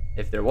before.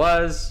 If there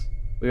was,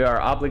 we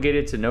are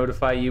obligated to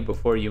notify you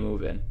before you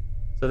move in.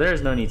 So there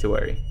is no need to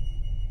worry.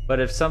 But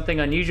if something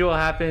unusual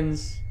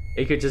happens,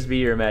 it could just be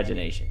your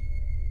imagination.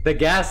 The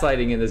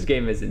gaslighting in this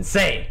game is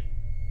insane.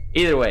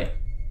 Either way,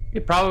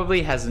 it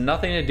probably has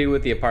nothing to do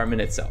with the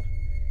apartment itself.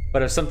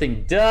 But if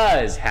something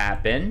does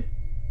happen,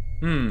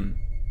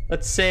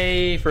 let's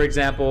say, for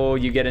example,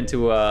 you get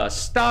into a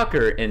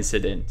stalker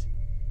incident,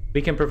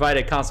 we can provide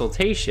a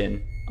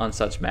consultation on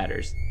such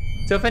matters.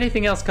 So if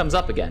anything else comes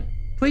up again,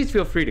 please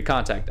feel free to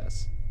contact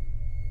us.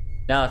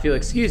 Now, if you'll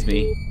excuse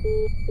me.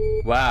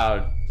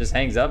 Wow, just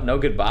hangs up, no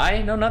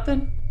goodbye, no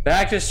nothing?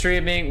 Back to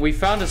streaming. We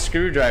found a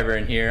screwdriver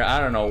in here. I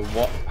don't know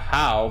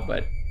how,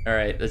 but all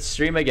right, let's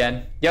stream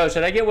again. Yo,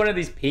 should I get one of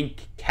these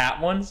pink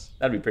cat ones?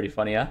 That'd be pretty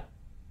funny, huh?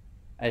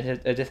 I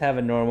just have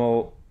a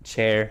normal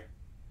chair.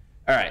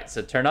 All right,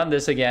 so turn on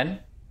this again.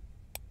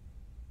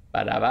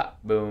 Ba-da-ba,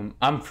 boom.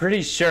 I'm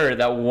pretty sure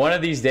that one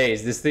of these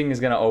days, this thing is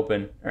gonna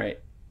open. All right,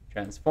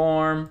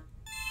 transform.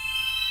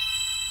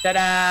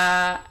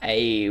 Ta-da!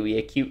 Hey, we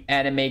a cute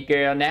anime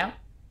girl now.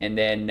 And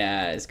then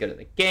let's go to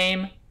the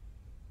game.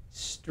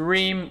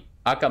 Stream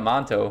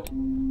Akamanto.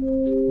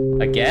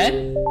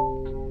 Again?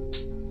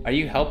 Are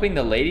you helping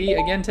the lady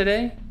again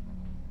today?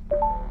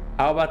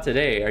 How about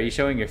today? Are you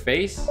showing your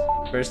face?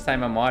 First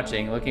time I'm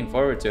watching. Looking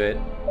forward to it.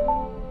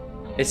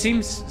 It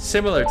seems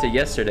similar to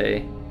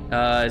yesterday.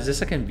 Is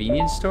this a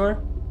convenience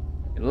store?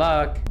 Good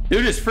luck.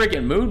 Dude is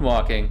freaking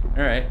moonwalking.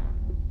 Alright.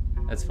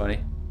 That's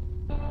funny.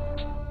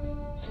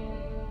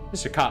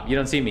 Mr. Cop, you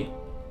don't see me.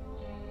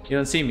 You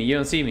don't see me. You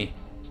don't see me.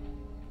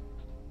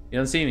 You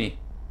don't see me.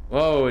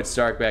 Whoa, it's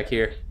dark back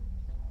here.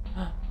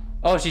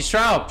 Oh, she's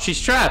trapped.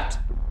 She's trapped.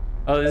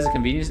 Oh, this is a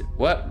convenience.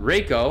 What?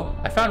 Reiko?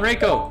 I found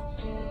Reiko.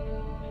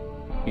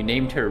 You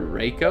named her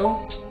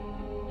Reiko?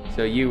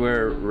 So you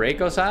were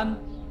Reiko-san?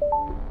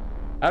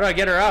 How do I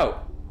get her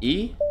out?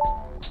 E?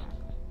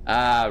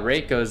 Ah,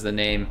 Reiko's the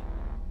name.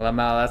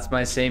 Lamau, that's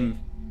my same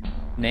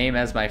name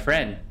as my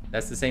friend.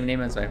 That's the same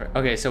name as my friend.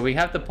 Okay, so we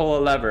have to pull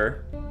a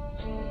lever.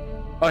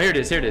 Oh, here it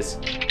is. Here it is.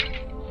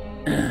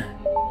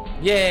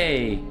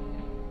 Yay!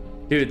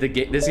 Dude,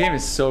 this game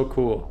is so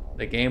cool.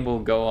 The game will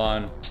go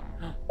on.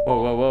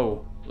 Whoa, whoa,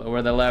 whoa.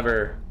 Lower the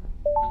lever.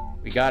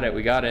 We got it.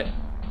 We got it.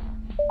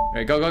 All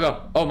right, go, go,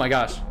 go. Oh my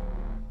gosh.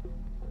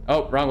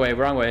 Oh, wrong way,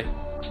 wrong way.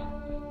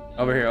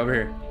 Over here, over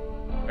here.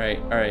 All right,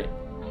 all right.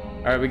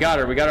 All right, we got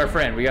her. We got our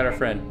friend. We got our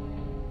friend.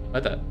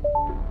 What the?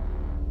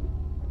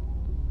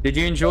 Did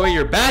you enjoy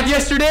your bath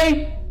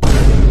yesterday?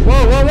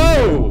 Whoa, whoa,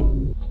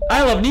 whoa.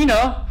 I love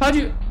Nina. How'd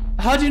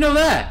you know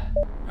that?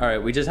 All right,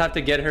 we just have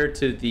to get her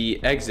to the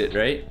exit,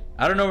 right?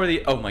 I don't know where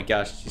the, oh my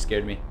gosh, she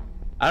scared me.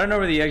 I don't know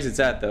where the exit's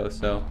at though,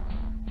 so.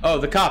 Oh,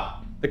 the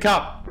cop, the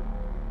cop.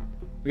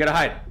 We gotta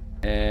hide.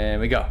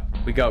 And we go,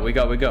 we go, we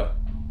go, we go.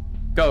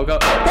 Go, go.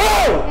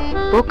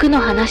 Oh! 僕の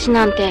話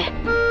なんて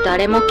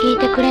誰も聞い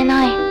てくれ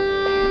ない。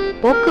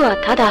僕は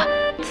ただ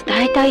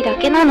伝えたいだ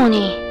けなの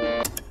に。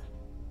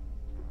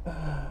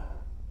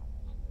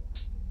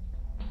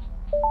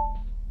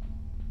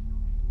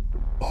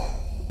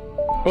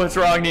What's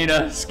wrong,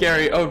 Nina?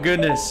 Scary. Oh,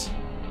 goodness.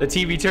 The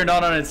TV turned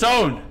on its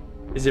own.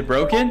 Is it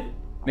broken?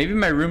 Maybe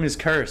my room is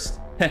cursed.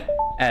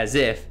 As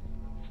if.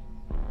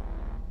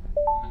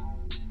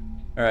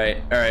 All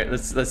right,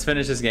 let's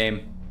finish this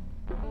game.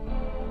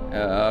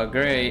 Oh,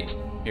 great.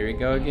 Here we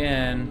go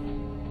again.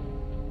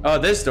 Oh,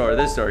 this door,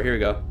 here we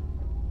go.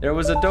 There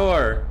was a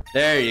door.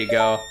 There you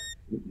go.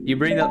 You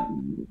bring the...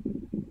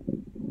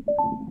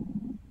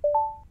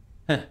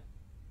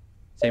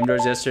 Same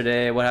doors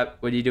yesterday. What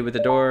do you do with the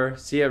door?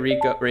 See ya,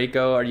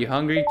 Reiko. Are you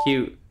hungry?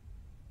 Cute.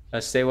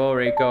 Stay well,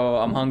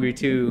 Reiko. I'm hungry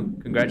too.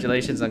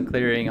 Congratulations on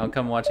clearing. I'll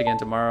come watch again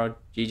tomorrow.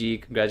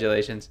 GG.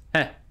 Congratulations.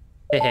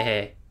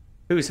 Hey.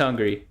 Who's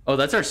hungry? Oh,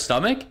 that's our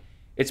stomach?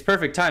 It's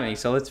perfect timing,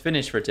 so let's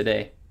finish for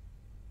today.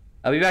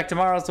 I'll be back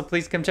tomorrow, so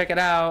please come check it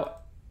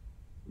out.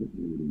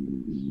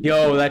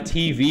 Yo, that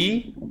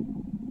TV?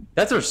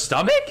 That's our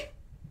stomach?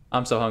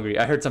 I'm so hungry.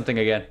 I heard something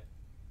again.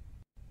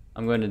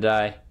 I'm going to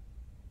die.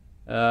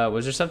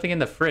 Was there something in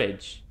the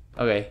fridge?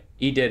 Okay,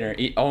 eat dinner.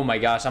 Eat. Oh my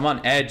gosh, I'm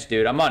on edge,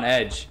 dude. I'm on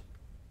edge.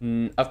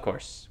 Of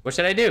course. What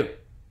should I do?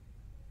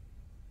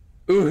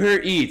 Her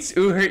eats.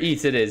 Her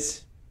eats it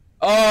is.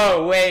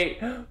 Oh, wait.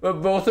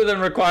 But both of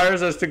them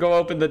requires us to go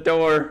open the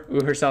door.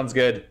 Her sounds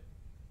good.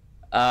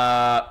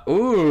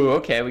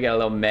 Okay. We got a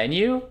little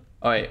menu.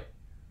 Oh, wait.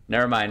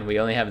 Never mind. We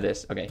only have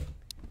this. Okay.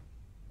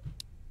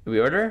 Did we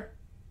order?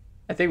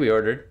 I think we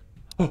ordered.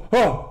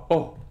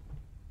 Oh.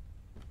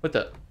 What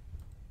the?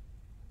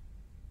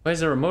 Why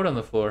is there a remote on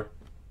the floor?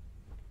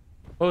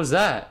 What was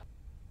that?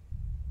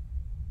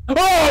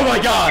 Oh my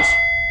gosh!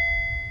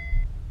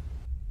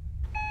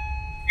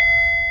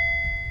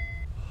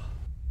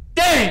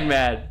 Dang,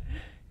 man!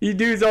 You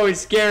dude's always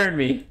scaring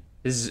me.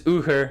 This is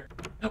Uher.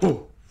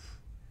 Oh,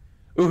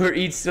 Uber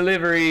Eats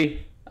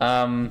delivery.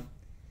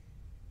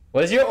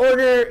 Was your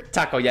order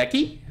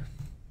takoyaki?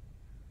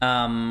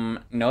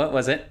 No, it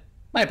wasn't.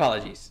 My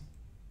apologies.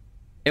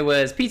 It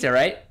was pizza,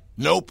 right?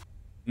 Nope.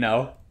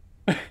 No.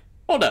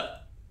 Hold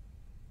up.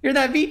 You're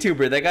that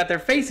VTuber that got their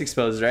face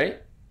exposed,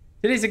 right?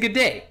 Today's a good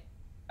day.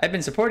 I've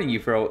been supporting you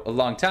for a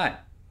long time.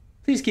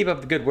 Please keep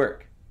up the good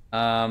work.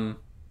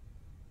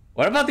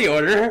 What about the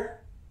order?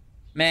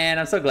 Man,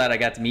 I'm so glad I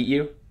got to meet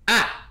you.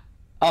 Ah!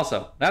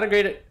 Also, not a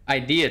great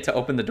idea to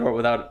open the door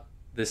without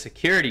the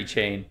security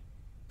chain.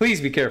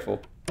 Please be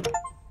careful.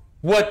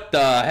 What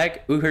the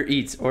heck? Uber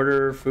Eats.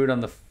 Order food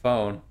on the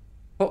phone.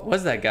 What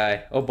was that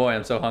guy? Oh boy,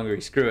 I'm so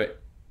hungry. Screw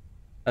it.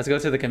 Let's go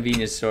to the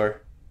convenience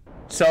store.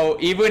 So,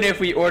 even if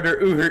we order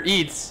Uber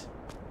Eats,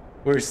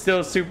 we're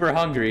still super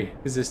hungry.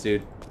 Who's this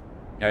dude?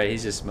 Alright,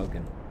 he's just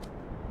smoking.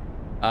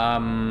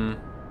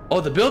 Oh,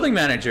 the building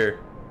manager.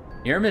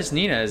 You're Miss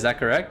Nina, is that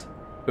correct?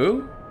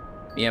 Who?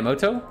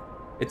 Miyamoto?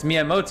 It's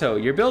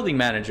Miyamoto, your building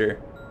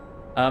manager.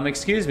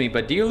 Excuse me,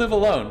 but do you live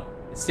alone?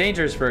 It's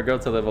dangerous for a girl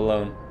to live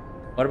alone.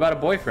 What about a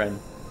boyfriend?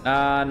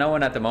 No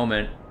one at the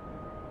moment.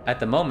 At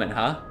the moment,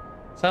 huh?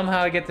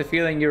 Somehow I get the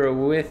feeling you were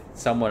with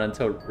someone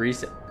until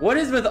recent. What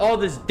is with all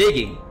this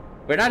digging?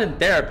 We're not in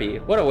therapy.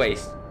 What a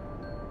waste.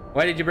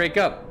 Why did you break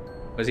up?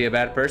 Was he a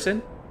bad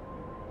person?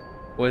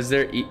 Was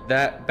there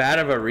that bad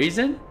of a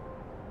reason?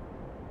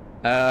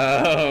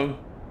 Oh,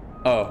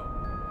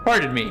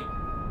 pardon me.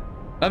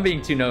 I'm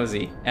being too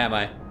nosy, am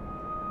I?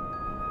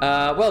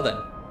 Well then.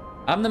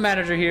 I'm the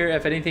manager here.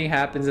 If anything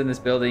happens in this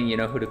building, you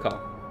know who to call.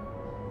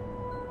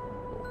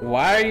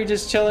 Why are you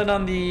just chilling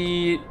on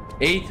the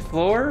 8th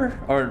floor?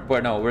 Or,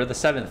 well, no, we're the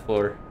 7th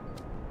floor.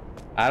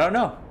 I don't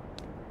know.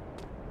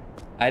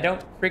 I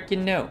don't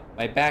freaking know.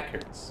 My back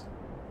hurts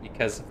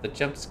because of the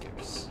jump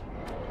scares.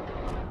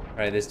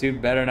 Alright, this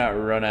dude better not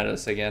run at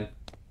us again.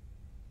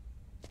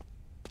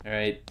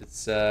 Alright,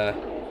 let's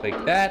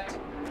click that.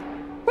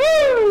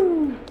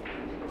 Woo!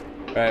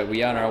 Alright,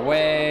 we on our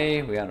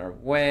way. We on our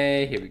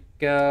way. Here we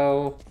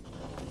go.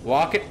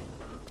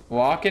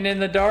 Walking in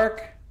the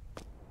dark?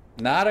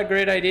 Not a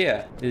great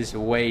idea. This is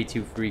way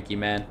too freaky,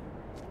 man.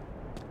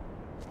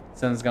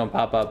 Something's gonna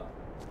pop up.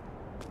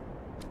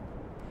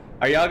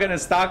 Are y'all gonna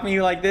stalk me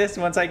like this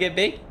once I get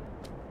big?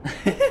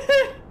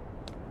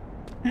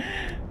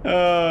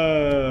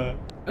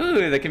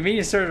 Ooh, the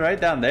convenience store is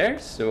right down there.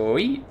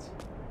 Sweet.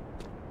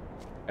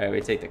 Alright, we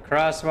take the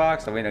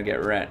crosswalk so we don't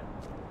get ran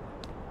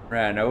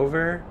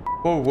over.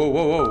 Whoa, whoa,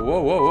 whoa, whoa,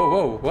 whoa, whoa, whoa,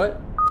 whoa.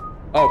 What?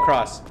 Oh,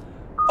 cross.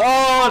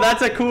 Oh,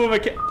 that's a cool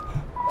mechanic.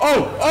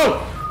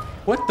 Oh!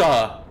 What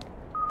the?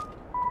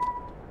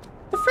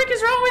 The frick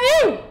is wrong with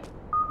you?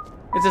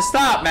 It's a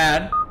stop,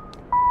 man.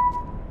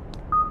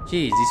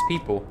 Jeez, these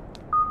people.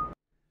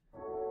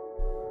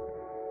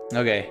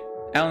 Okay.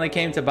 I only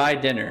came to buy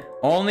dinner.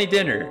 Only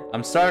dinner.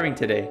 I'm starving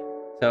today.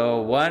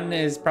 So one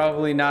is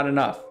probably not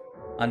enough.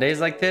 On days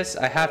like this,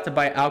 I have to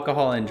buy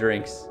alcohol and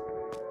drinks.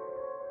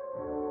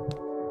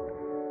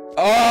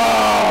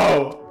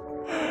 Oh!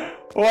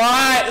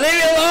 Why? Leave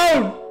me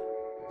alone!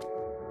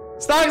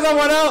 Stalk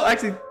someone else!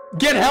 Actually,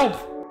 get help!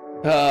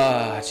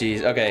 Ah,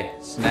 jeez. Okay,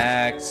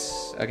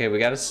 snacks. Okay, we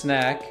got a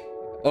snack.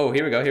 Oh,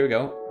 here we go, here we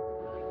go.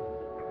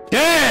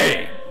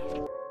 Dang!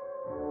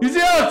 You see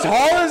how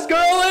tall this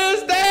girl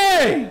is?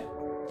 Dang!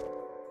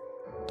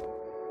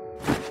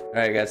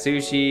 Alright, got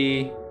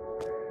sushi.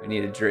 We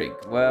need a drink.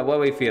 Well, what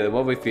are we feeling?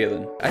 What are we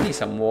feeling? I need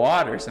some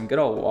water, some good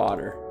old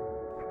water.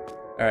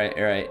 Alright,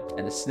 alright.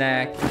 And a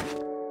snack.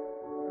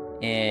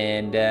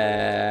 And,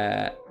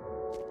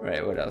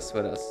 right, what else?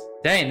 What else?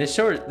 Dang, this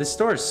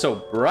store is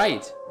so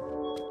bright.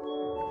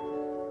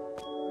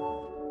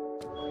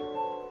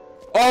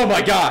 Oh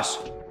my gosh!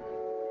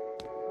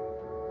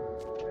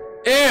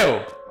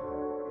 Ew!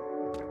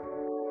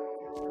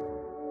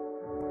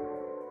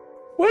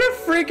 What a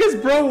freak is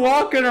bro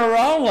walking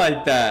around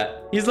like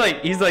that? He's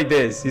like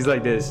this. He's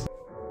like this.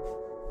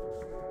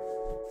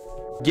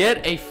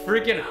 Get a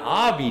freaking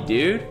hobby,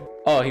 dude.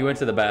 Oh, he went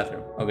to the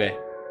bathroom. Okay.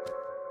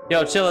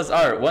 Yo, chill as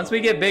art. Once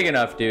we get big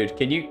enough, dude,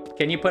 can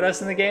you put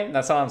us in the game?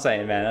 That's all I'm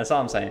saying, man. That's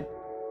all I'm saying.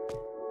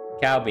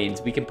 Cow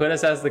beans. We can put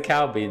us as the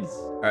cow beans.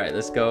 All right,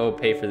 let's go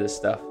pay for this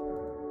stuff.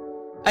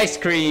 Ice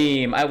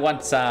cream. I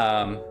want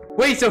some.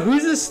 Wait, so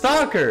who's the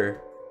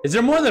stalker? Is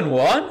there more than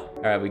one?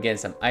 All right, we getting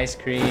some ice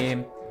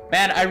cream.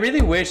 Man, I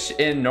really wish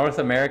in North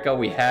America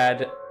we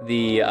had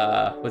the,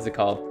 what's it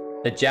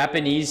called? The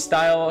Japanese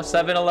style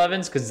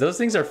 7-Elevens, because those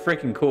things are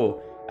freaking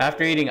cool.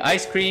 After eating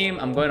ice cream,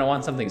 I'm going to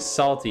want something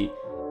salty.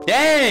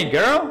 Dang,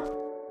 girl!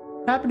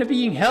 What happened to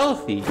being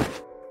healthy?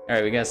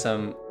 Alright, we got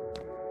some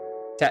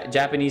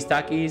Japanese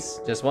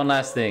Takis. Just one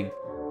last thing.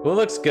 What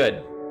looks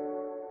good?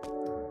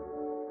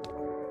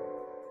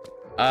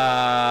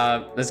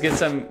 Let's get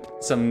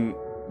some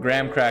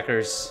graham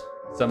crackers.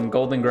 Some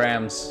golden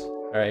grams.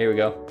 Alright, here we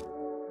go.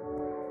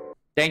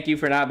 Thank you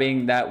for not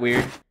being that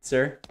weird,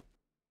 sir.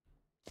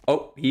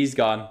 Oh, he's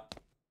gone.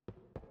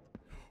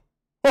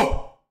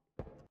 Oh!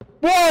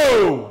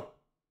 Whoa!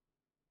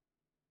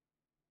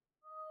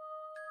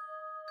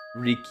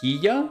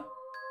 Rikiya?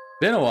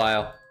 Been a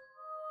while.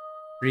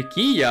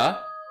 Rikiya?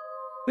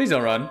 Please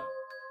don't run.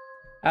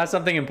 I have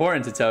something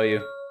important to tell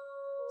you.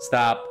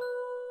 Stop.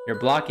 You're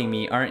blocking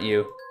me, aren't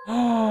you?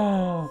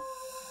 Oh,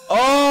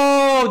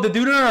 the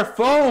dude on our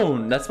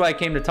phone. That's why I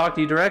came to talk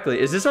to you directly.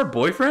 Is this our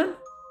boyfriend?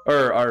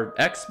 Or our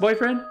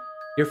ex-boyfriend?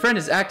 Your friend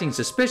is acting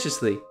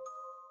suspiciously.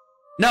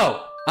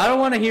 No, I don't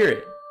want to hear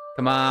it.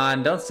 Come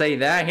on, don't say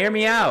that. Hear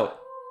me out.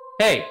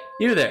 Hey,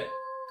 you there.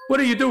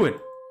 What are you doing?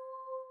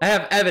 I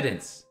have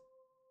evidence.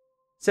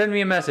 Send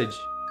me a message.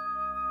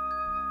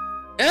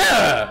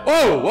 Yeah!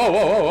 Whoa, whoa,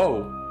 whoa, whoa,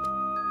 whoa.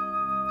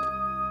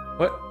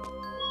 What?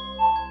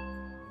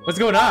 What's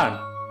going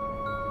on?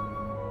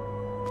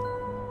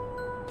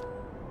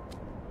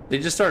 They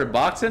just started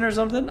boxing or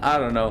something? I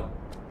don't know.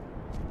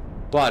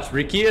 Watch,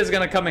 Rikiya's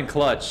gonna come in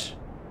clutch.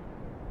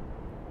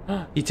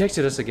 He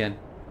texted us again.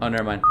 Oh,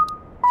 never mind.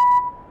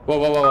 Whoa,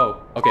 whoa, whoa,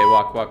 whoa. Okay,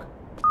 walk, walk.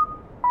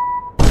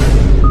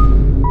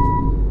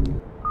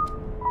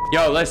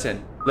 Yo,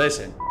 listen,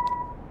 listen.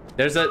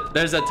 There's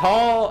a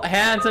tall,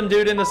 handsome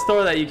dude in the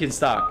store that you can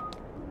stalk.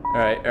 All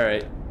right, all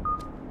right.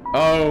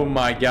 Oh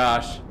my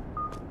gosh.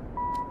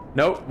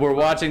 Nope, we're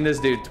watching this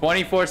dude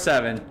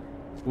 24/7.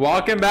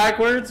 Walking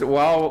backwards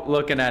while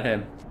looking at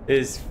him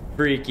is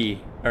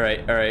freaky. All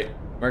right, all right.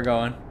 We're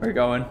going, we're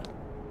going.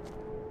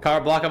 Car,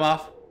 block him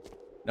off.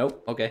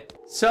 Nope, okay.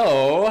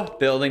 So,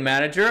 building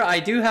manager, I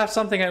do have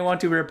something I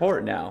want to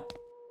report now.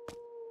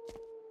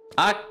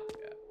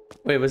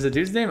 Wait, was the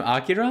dude's name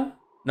Akira?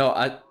 No,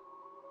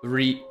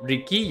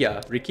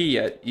 Rikiya.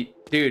 Rikiya.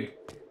 Dude,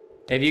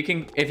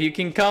 if you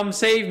can come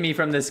save me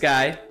from this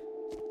guy,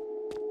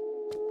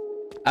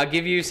 I'll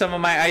give you some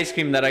of my ice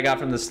cream that I got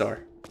from the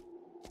store.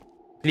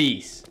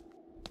 Please.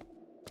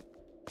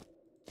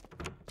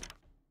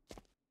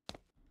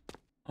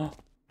 Oh,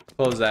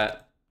 close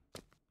that.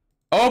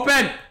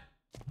 Open!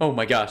 Oh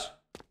my gosh.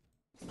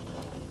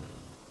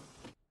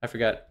 I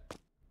forgot.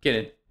 Get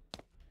in.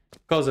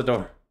 Close the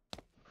door.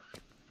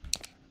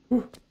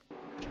 Whew.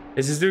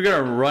 Is this dude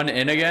gonna run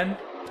in again?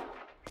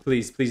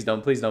 Please, please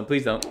don't, please don't,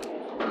 please don't.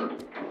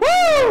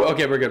 Woo!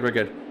 Okay, we're good, we're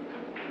good.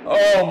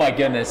 Oh my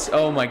goodness,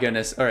 oh my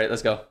goodness. All right,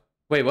 let's go.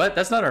 Wait, what?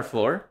 That's not our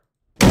floor.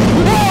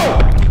 Whoa!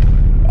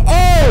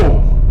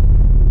 Oh!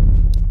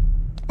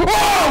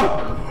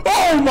 Oh!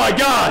 Oh my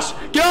gosh!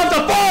 Get off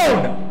the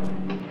phone!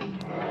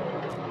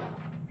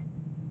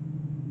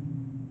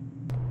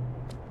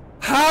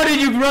 How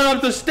did you run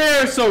up the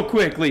stairs so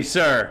quickly,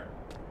 sir?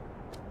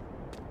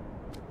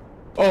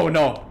 Oh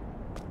no.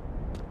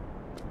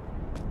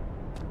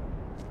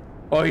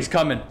 Oh, he's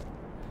coming.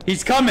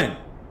 He's coming.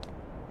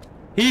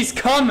 He's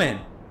coming.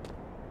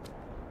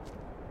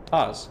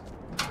 Pause.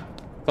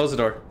 Close the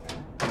door.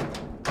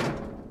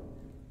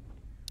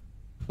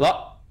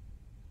 Lock.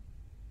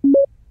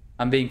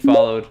 I'm being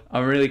followed.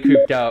 I'm really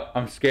creeped out.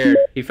 I'm scared.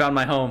 He found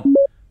my home.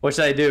 What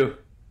should I do?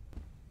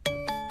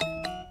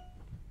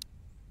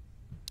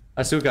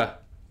 Asuka.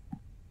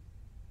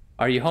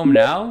 Are you home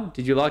now?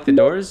 Did you lock the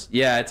doors?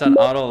 Yeah, it's on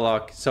auto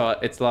lock, so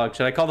it's locked.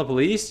 Should I call the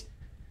police?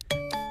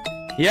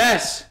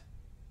 Yes!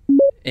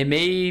 It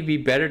may be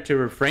better to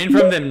refrain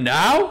from them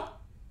now?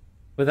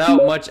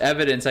 Without much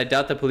evidence, I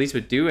doubt the police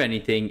would do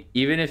anything.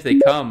 Even if they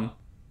come,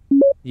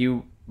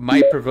 you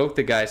might provoke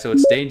the guy, so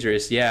it's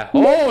dangerous. Yeah.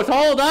 Oh,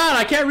 hold on!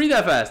 I can't read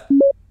that fast.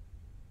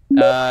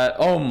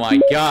 Oh my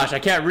gosh, I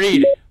can't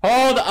read.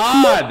 Hold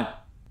on!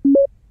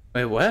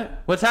 Wait,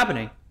 what? What's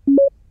happening?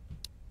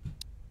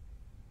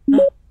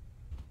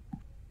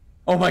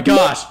 Oh my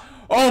gosh!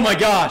 Oh my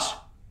gosh!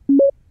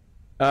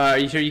 Are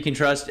you sure you can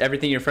trust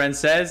everything your friend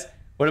says?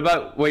 What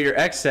about what your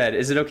ex said?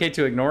 Is it okay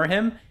to ignore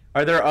him?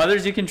 Are there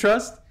others you can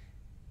trust?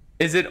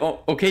 Is it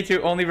okay to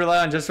only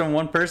rely on just from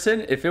one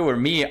person? If it were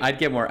me, I'd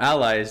get more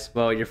allies.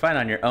 Well, you're fine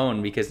on your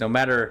own because no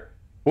matter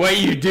what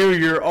you do,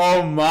 you're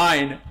all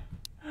mine.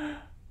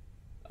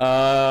 Should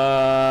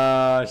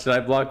I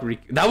block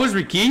that was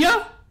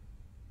Rikiya?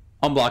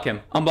 Unblock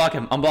him. Unblock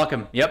him. Unblock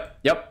him. Yep.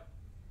 Yep.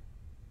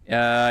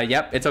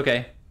 Yep. It's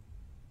okay.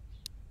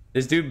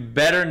 This dude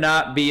better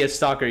not be a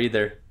stalker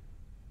either.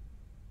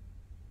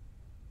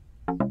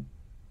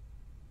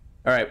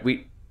 Alright,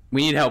 we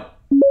need help.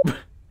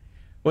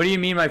 What do you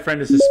mean my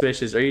friend is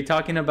suspicious? Are you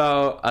talking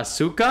about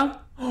Asuka?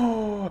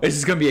 Oh, is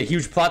this gonna be a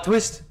huge plot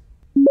twist?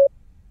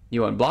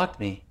 You unblocked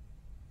me.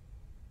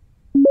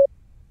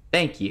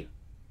 Thank you.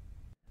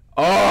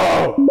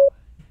 Oh!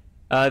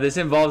 This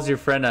involves your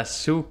friend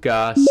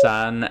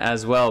Asuka-san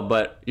as well,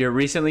 but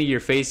recently your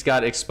face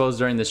got exposed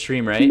during the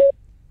stream, right?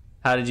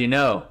 How did you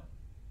know?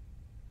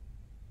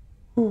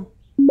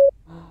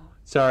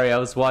 Sorry, I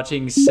was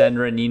watching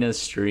Senra Nina's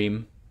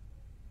stream.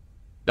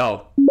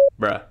 Oh,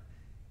 bruh.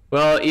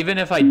 Well, even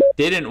if I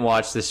didn't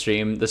watch the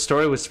stream, the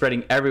story was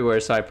spreading everywhere,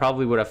 so I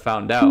probably would have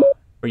found out.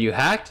 Were you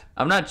hacked?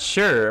 I'm not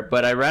sure,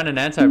 but I ran an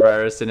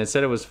antivirus and it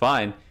said it was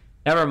fine.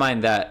 Never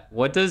mind that.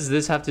 What does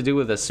this have to do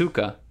with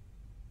Asuka?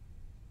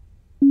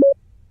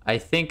 I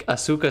think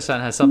Asuka-san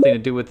has something to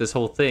do with this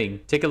whole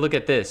thing. Take a look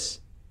at this.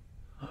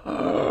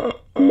 Oh!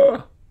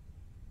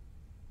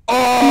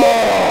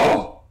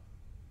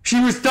 She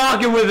was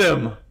talking with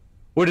him!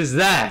 What is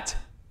that?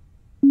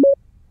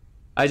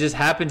 I just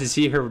happened to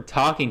see her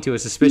talking to a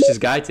suspicious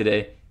guy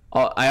today.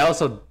 I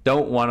also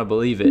don't want to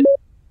believe it.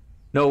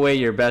 No way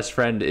your best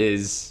friend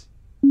is...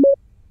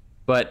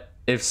 But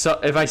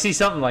if I see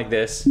something like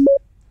this...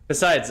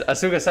 Besides,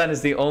 Asuka-san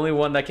is the only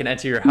one that can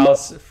enter your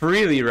house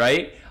freely,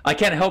 right? I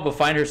can't help but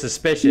find her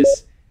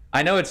suspicious.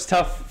 I know it's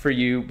tough for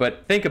you,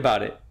 but think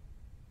about it.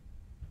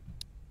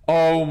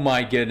 Oh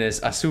my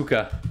goodness,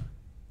 Asuka.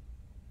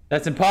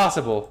 That's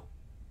impossible.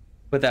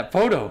 But that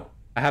photo,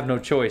 I have no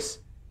choice.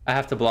 I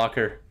have to block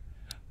her.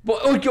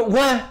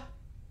 What?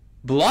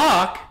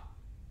 Block?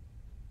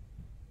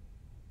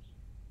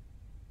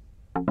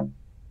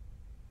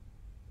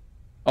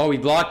 Oh, he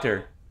blocked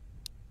her.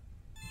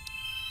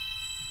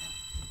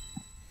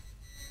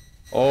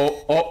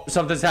 Oh,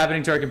 something's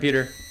happening to our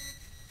computer.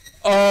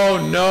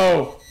 Oh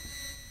no!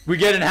 We're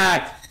getting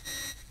hacked!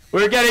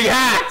 We're getting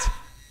hacked!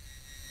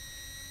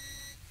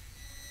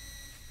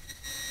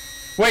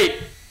 Wait!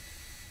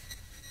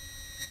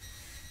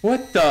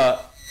 What the?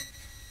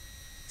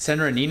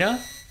 Senranina?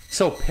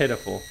 So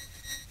pitiful.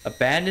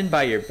 Abandoned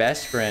by your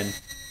best friend.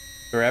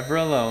 Forever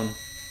alone.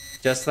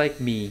 Just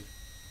like me.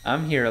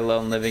 I'm here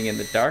alone living in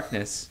the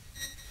darkness.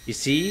 You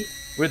see?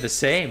 We're the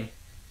same.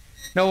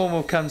 No one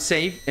will come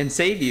save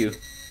you.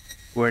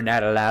 We're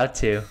not allowed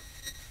to.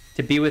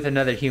 To be with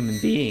another human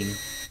being.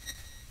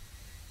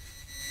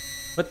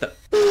 What the?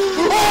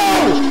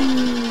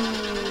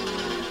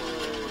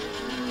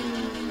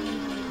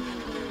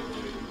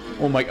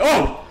 Oh my...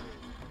 Oh!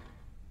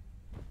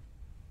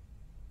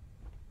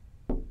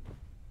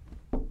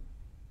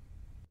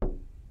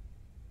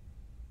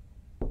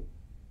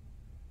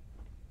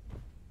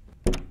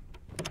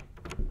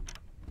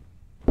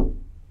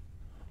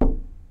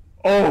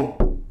 Oh!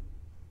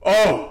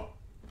 Oh!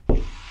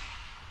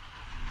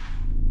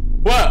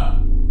 What?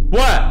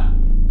 What?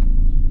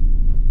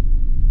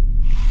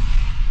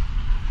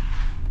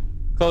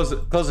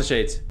 Close the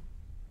shades.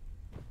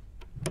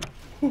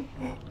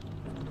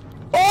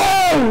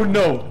 Oh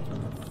no!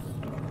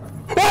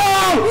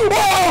 Oh!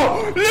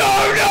 Oh!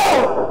 No! No!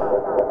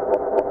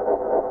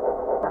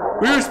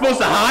 We were supposed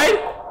to hide?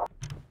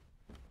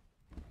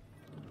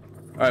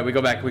 Alright, we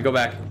go back.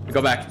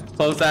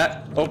 Close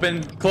that.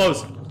 Open.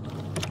 Close.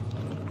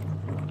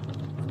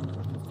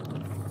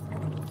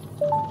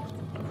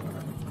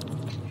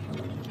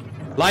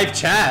 Live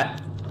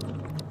chat?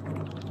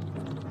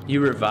 You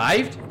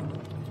revived?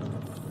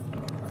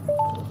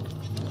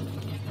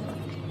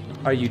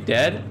 Are you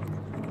dead?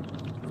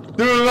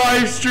 They're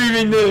live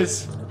streaming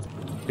this!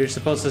 You're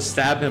supposed to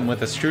stab him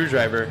with a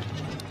screwdriver.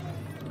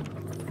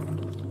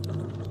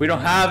 We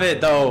don't have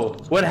it though.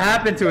 What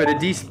happened to it? It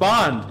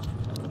despawned.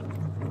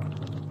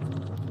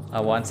 I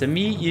want to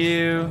meet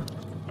you.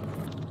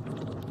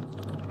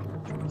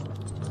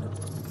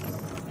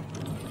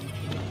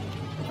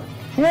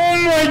 Oh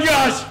my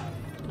gosh!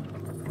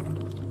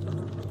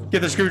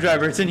 Get the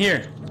screwdriver, it's in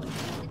here.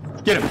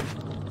 Get him.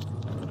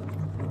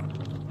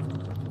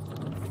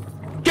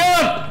 Get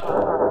him!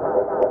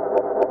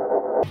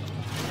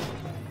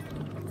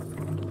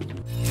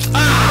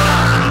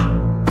 Ah!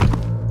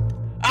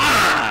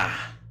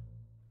 Ah!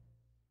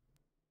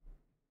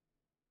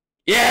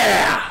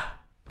 Yeah!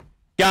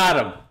 Got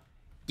him.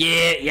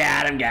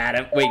 Yeah, got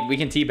him. Wait, we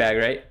can teabag,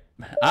 right?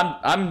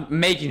 I'm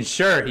making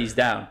sure he's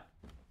down.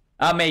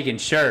 I'm making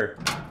sure.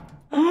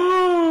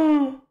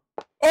 Oh,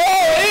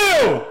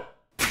 ew!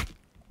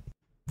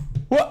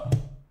 What?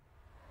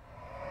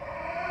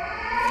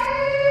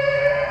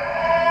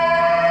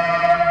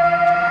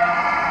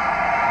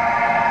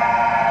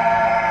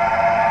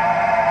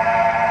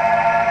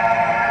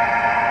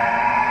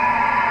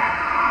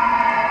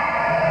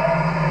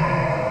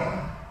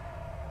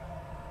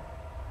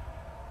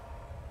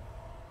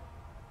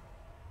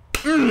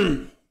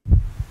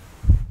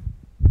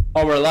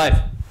 Oh, we're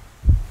alive.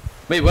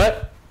 Wait,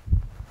 what?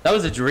 That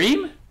was a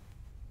dream?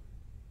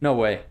 No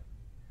way.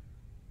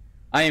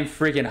 I am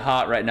freaking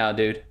hot right now,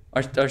 dude.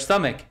 Our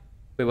stomach.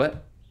 Wait,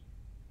 what?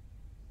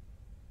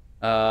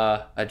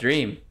 A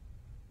dream.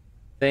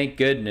 Thank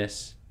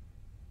goodness.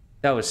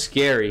 That was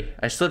scary.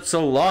 I slept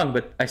so long,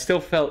 but I still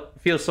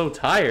feel so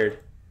tired.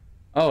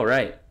 Oh,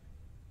 right.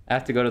 I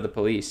have to go to the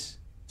police.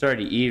 It's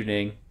already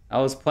evening. I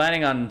was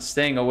planning on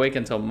staying awake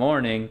until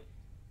morning.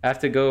 I have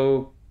to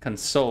go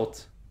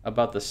consult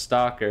about the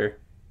stalker.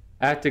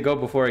 I have to go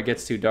before it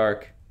gets too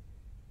dark.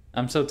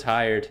 I'm so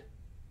tired.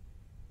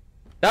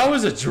 That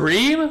was a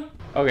dream?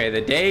 Okay, the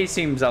day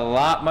seems a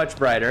lot much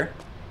brighter.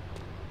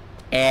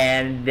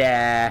 And,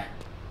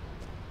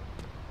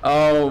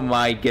 oh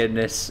my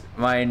goodness.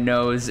 My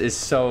nose is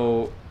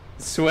so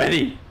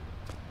sweaty.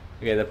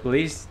 Okay, the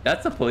police...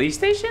 That's the police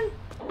station?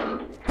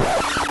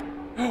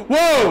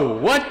 Whoa!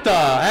 What the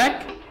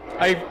heck?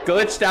 I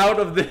glitched out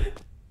of the...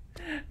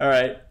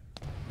 Alright.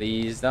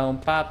 Please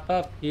don't pop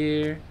up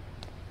here.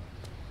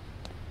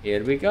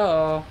 Here we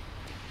go.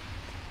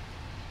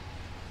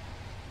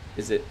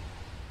 Is it...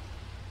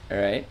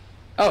 Alright.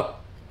 Oh!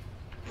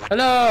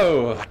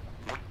 Hello!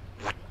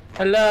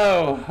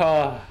 Hello!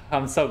 Oh,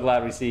 I'm so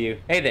glad we see you.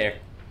 Hey there.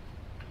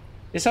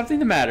 Is something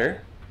the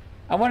matter?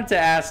 I wanted to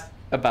ask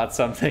about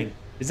something.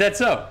 Is that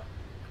so?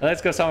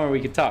 Let's go somewhere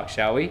we can talk,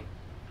 shall we?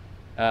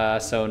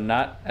 So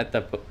not at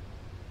the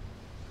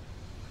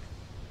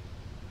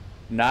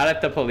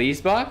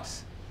police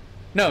box?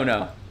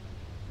 No.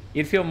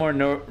 You'd feel more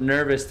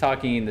nervous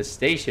talking in the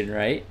station,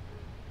 right?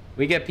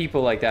 We get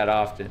people like that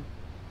often.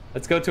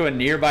 Let's go to a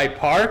nearby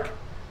park?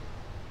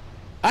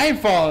 I ain't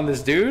following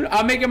this dude.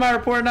 I'm making my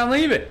report and I'm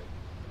leaving.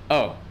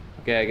 Oh,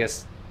 okay, I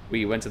guess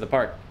we went to the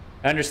park.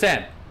 I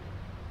understand.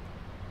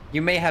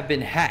 You may have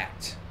been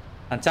hacked.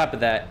 On top of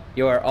that,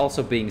 you are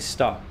also being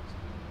stalked.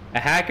 A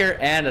hacker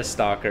and a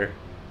stalker.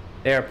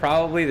 They are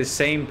probably the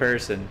same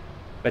person.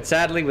 But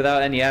sadly,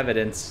 without any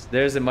evidence,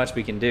 there isn't much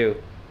we can do.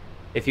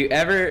 If you're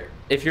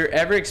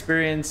ever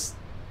experienced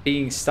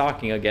being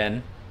stalking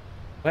again,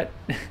 what?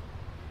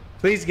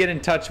 Please get in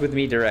touch with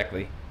me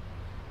directly.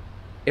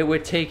 It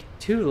would take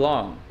too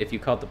long if you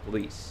called the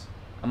police.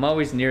 I'm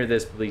always near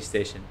this police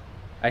station.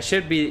 I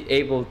should be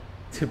able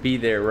to be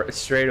there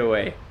straight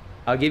away.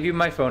 I'll give you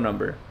my phone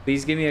number.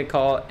 Please give me a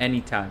call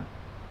anytime.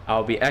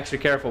 I'll be extra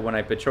careful when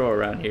I patrol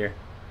around here.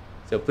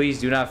 So please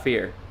do not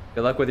fear.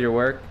 Good luck with your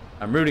work.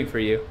 I'm rooting for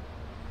you.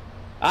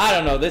 I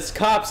don't know. This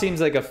cop seems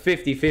like a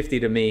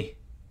 50-50 to me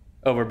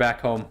over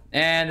back home.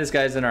 And this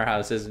guy's in our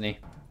house, isn't he?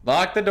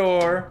 Lock the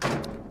door.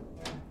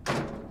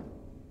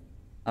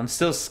 I'm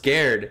still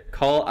scared.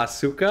 Call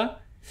Asuka?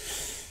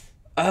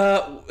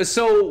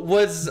 So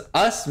was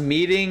us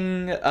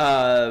meeting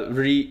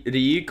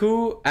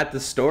Ryuku at the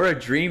store a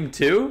dream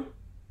too?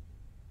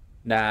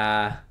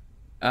 Nah.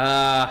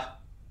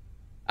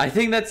 I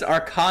think that's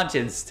our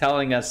conscience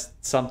telling us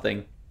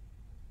something.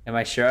 Am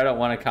I sure I don't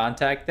want to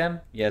contact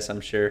them? Yes,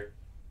 I'm sure.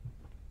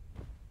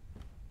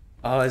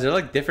 Oh, is there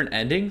like different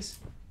endings?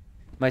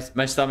 My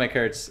stomach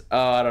hurts.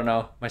 Oh, I don't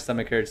know. My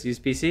stomach hurts. Use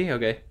PC?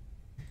 Okay.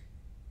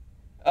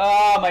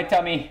 Oh, my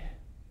tummy.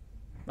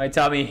 My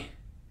tummy.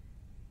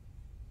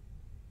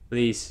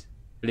 Please.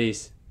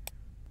 Please.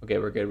 Okay,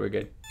 we're good. We're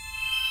good.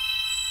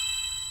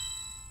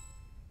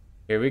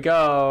 Here we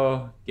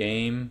go.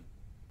 Game.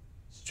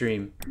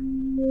 Stream.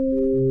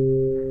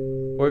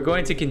 We're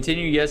going to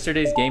continue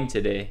yesterday's game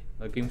today.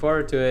 Looking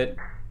forward to it.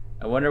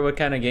 I wonder what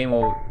kind of game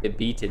will it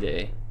be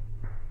today.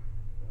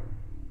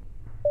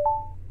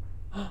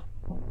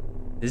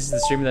 This is the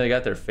stream that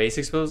got their face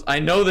exposed? I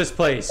know this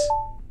place!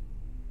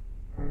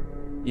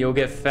 You'll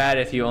get fat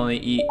if you only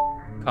eat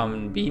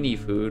konbini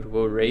food.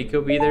 Will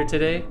Reiko be there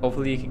today?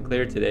 Hopefully you can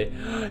clear today.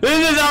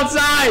 This is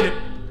outside!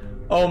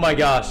 Oh my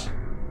gosh.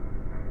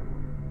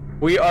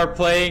 We are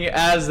playing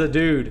as the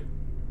dude.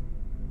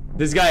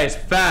 This guy is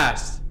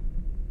fast.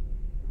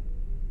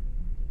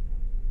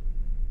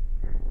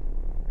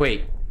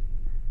 Wait.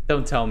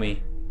 Don't tell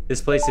me.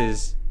 This place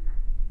is...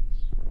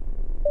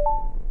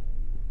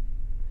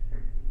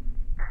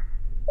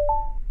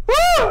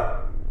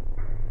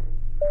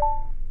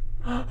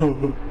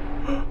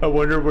 I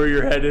wonder where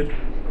you're headed.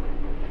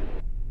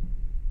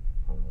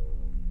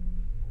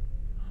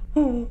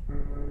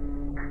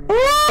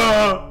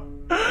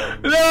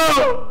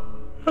 No!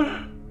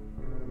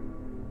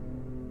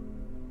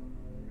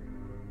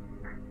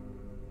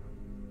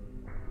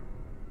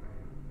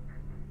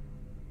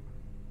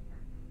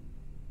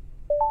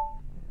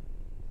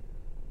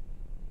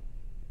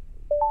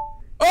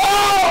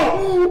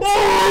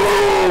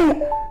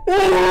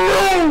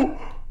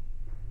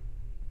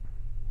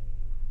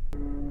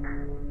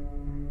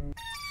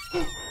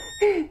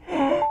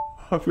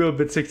 I feel a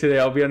bit sick today.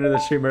 I'll be under the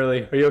stream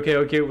early. Are you okay?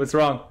 Okay, what's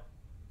wrong?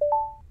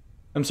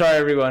 I'm sorry,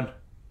 everyone.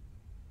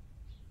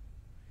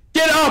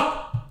 Get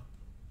up!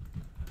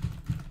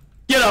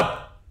 Get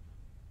up!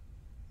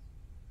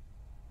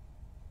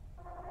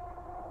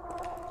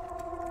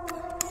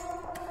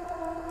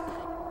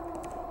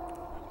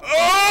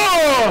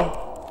 Oh!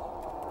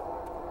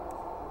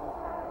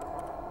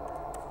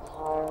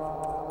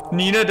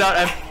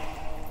 Nina.m.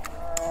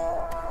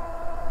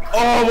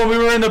 Oh, when we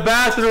were in the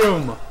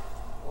bathroom!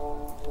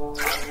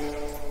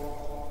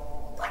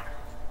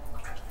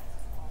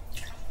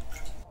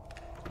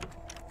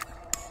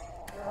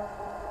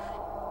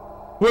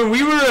 When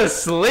we were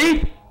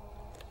asleep?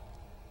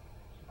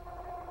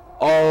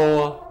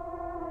 Oh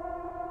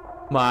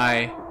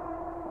my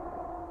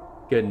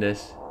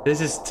goodness.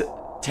 This is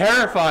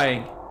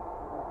terrifying.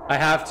 I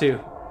have to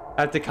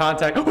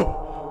contact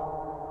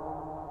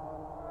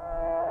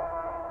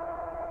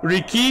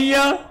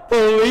Rikiya,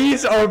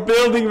 police or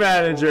building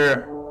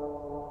manager.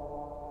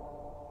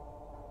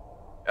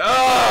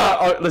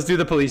 Oh, let's do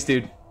the police,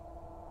 dude.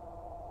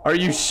 Are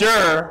you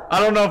sure? I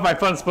don't know if my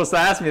phone's supposed to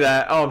ask me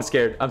that. Oh, I'm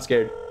scared. I'm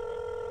scared.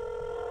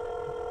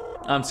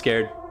 I'm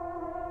scared.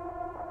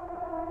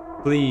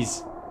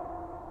 Please.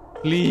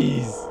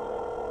 Please.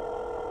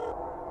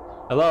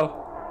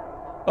 Hello?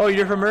 Oh,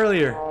 you're from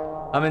earlier.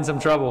 I'm in some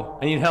trouble.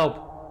 I need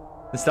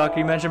help. The stalker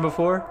you mentioned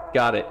before?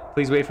 Got it.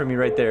 Please wait for me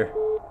right there.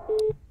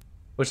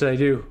 What should I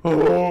do?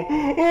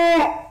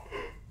 I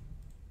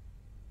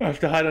have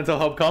to hide until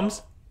help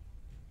comes?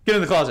 Get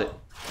in the closet.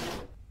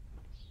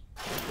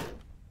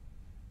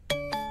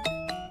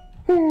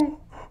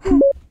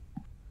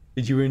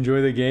 Did you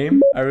enjoy the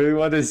game? I really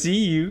want to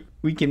see you.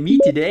 We can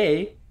meet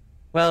today.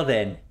 Well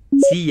then,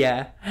 See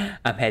ya.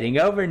 I'm heading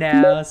over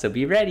now, so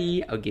be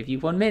ready. I'll give you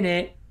 1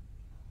 minute.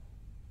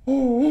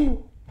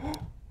 Oh,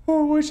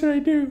 what should I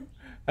do?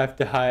 I have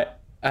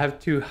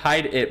to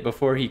hide it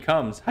before he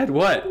comes. Hide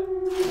what?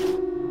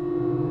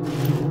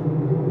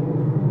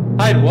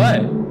 Hide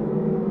what?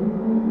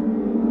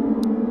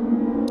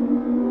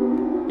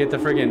 Get the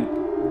friggin'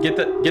 get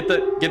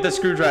the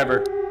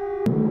screwdriver.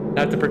 I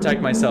have to protect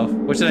myself.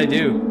 What should I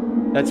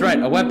do? That's right,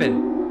 a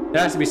weapon.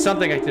 There has to be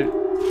something I could.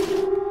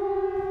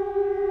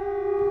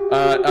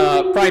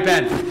 Fry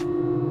pan.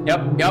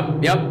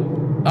 Yep.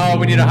 Oh,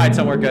 we need to hide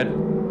somewhere good.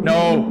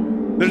 No,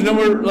 there's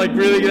nowhere like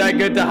really that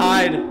good to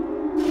hide.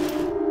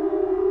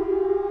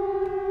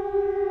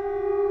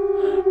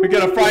 We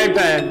got a frying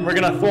pan. We're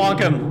gonna thwonk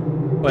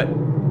him. What?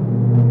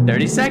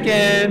 30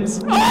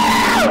 seconds.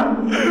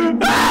 Oh!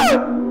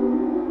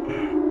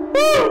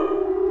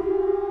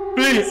 Oh!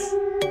 Please.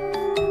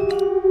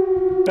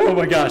 Oh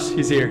my gosh,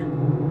 he's here.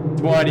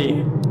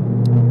 20.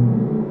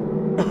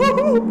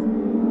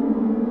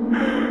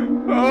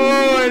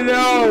 Oh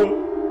no.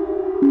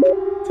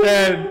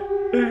 10.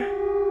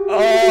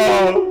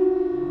 Oh.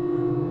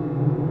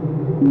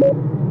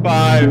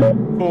 5,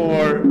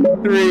 4,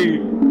 3,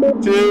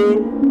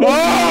 2.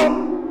 Oh!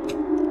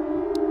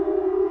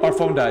 Our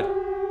phone died.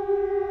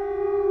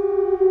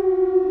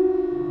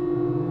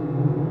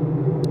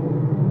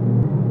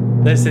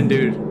 Listen,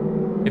 dude.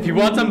 If you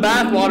want some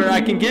bath water,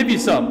 I can give you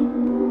some.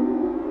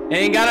 It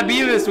ain't gotta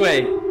be this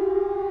way.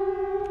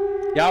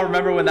 Y'all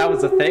remember when that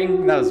was a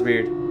thing? That was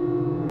weird.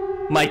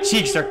 My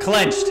cheeks are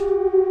clenched.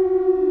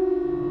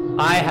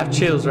 I have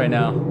chills right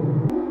now.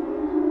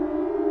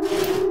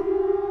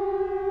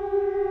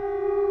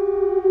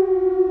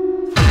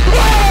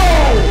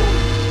 Whoa!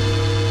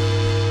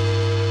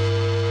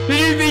 Do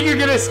you think you're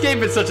gonna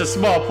escape in such a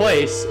small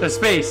place, a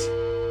space?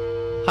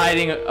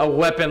 Hiding a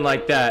weapon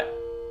like that,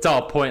 it's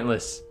all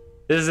pointless.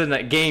 This isn't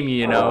a game,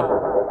 you know.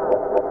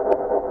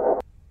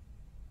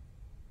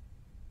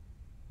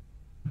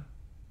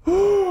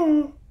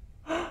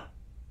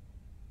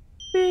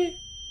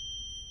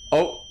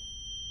 Oh,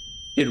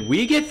 did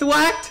we get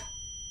thwacked?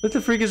 What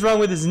the freak is wrong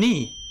with his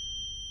knee?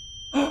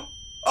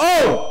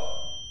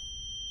 Oh,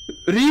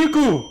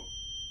 Ryuku.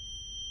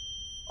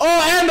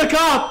 Oh, and the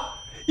cop.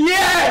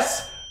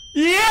 Yes,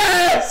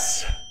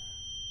 yes.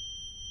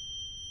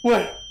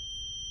 What?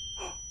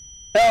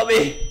 Help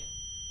me.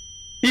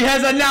 He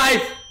has a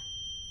knife.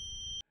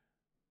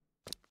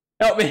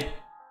 Help me.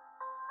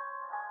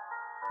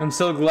 I'm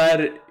so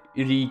glad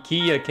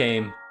Rikiya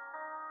came.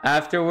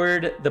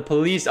 Afterward, the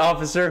police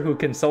officer who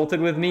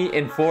consulted with me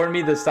informed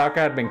me the stalker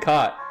had been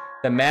caught.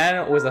 The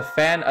man was a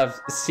fan of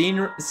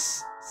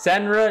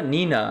Senra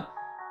Nina.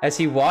 As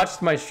he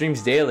watched my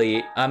streams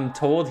daily, I'm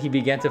told he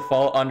began to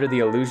fall under the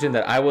illusion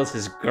that I was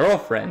his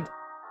girlfriend.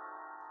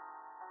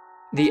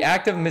 The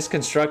act of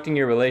misconstructing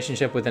your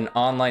relationship with an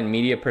online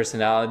media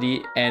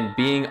personality and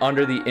being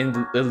under the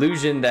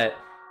illusion that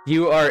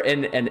you are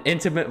in an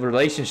intimate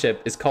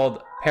relationship is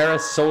called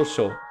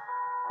parasocial.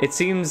 It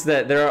seems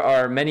that there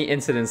are many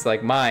incidents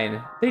like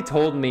mine. They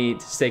told me to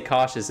stay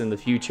cautious in the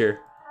future.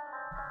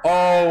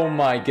 Oh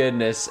my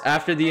goodness.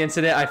 After the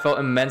incident, I felt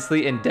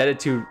immensely indebted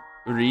to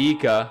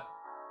Rika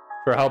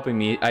for helping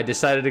me. I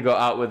decided to go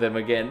out with him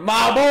again.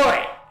 My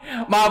boy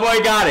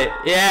got it.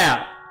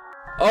 Yeah.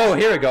 Oh,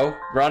 here we go.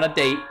 We're on a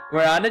date.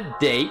 We're on a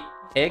date.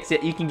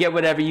 Exit. You can get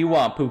whatever you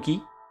want,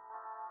 Pookie.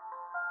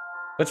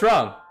 What's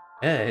wrong?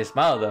 His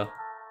smile though.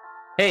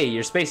 Hey,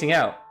 you're spacing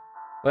out.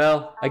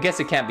 Well, I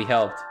guess it can't be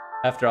helped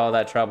after all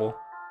that trouble.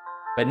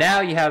 But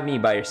now you have me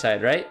by your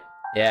side, right?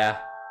 Yeah.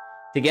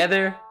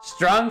 Together,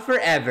 strong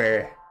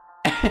forever.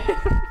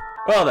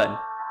 Well then,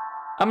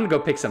 I'm gonna go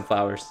pick some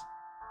flowers.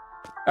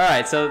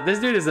 Alright, so this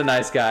dude is a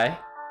nice guy.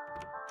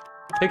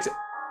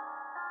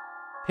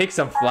 Pick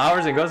some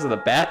flowers and goes to the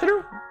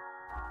bathroom?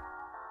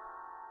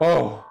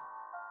 Oh.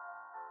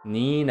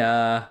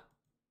 Nina.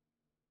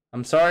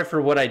 I'm sorry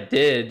for what I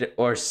did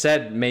or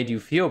said made you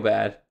feel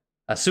bad.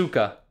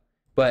 Asuka.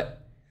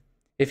 But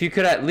if you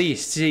could at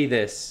least see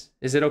this,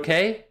 is it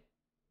okay?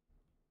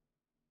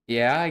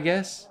 Yeah, I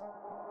guess.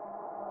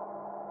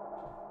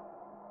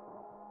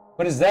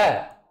 What is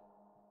that?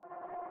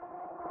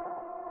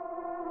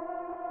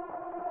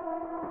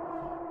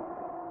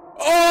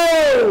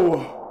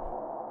 Oh!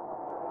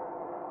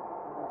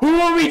 Who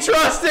are we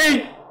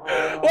trusting?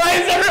 Why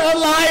is everyone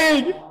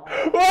lying?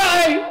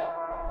 Why?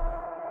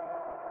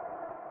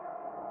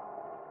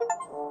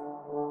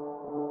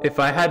 If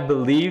I had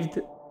believed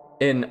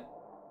in...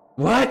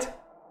 What?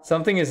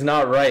 Something is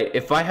not right.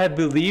 If I had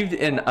believed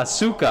in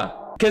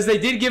Asuka. Because they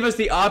did give us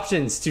the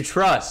options to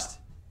trust.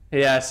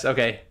 Yes,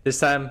 okay. This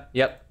time,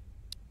 yep.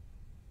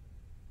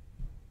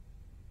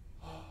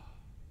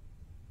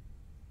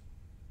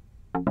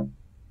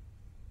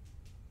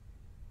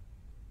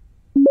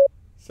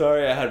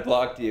 Sorry I had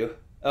blocked you.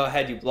 Oh, I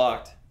had you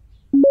blocked.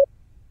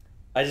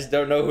 I just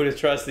don't know who to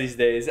trust these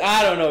days.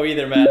 I don't know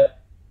either, man.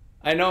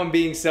 I know I'm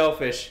being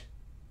selfish.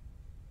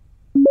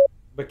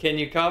 But can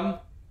you come?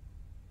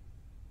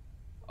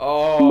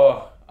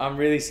 Oh, I'm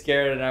really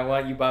scared and I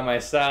want you by my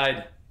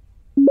side.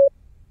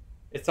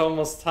 It's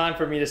almost time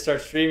for me to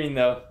start streaming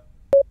though.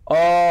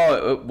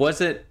 Oh, it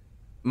wasn't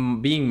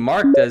being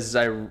marked as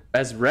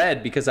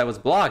red because I was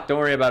blocked. Don't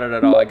worry about it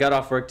at all. I got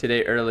off work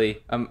today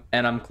early. And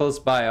I'm close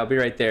by. I'll be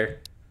right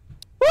there.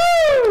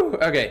 Woo!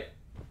 Okay.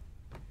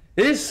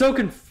 It is so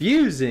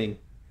confusing.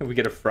 We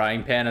get a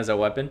frying pan as a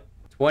weapon.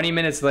 20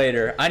 minutes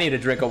later. I need a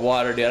drink of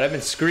water, dude. I've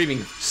been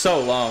screaming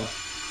so long.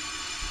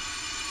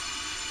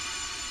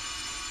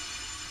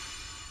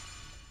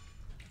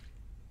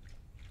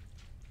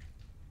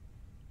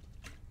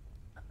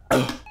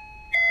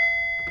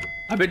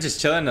 I've been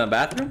just chilling in the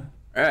bathroom?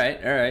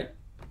 Alright.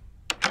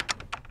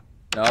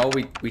 No,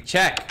 we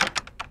check.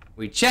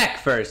 We check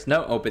first.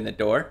 No, open the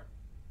door.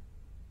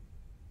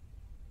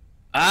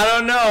 I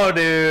don't know,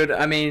 dude.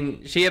 I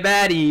mean, she a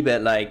baddie,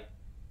 but like,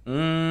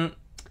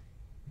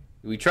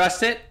 we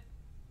trust it?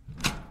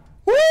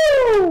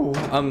 Woo!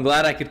 I'm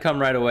glad I could come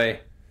right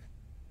away.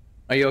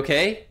 Are you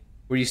okay?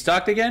 Were you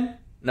stalked again?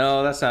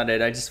 No, that's not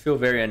it. I just feel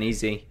very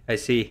uneasy. I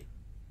see.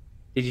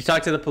 Did you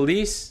talk to the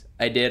police?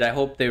 I did. I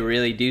hope they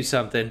really do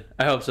something.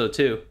 I hope so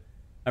too.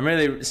 I'm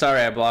really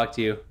sorry I blocked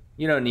you.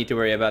 You don't need to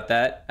worry about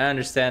that. I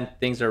understand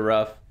things are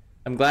rough.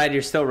 I'm glad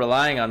you're still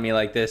relying on me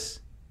like this.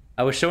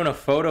 I was shown a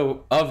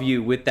photo of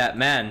you with that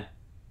man.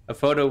 A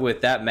photo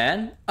with that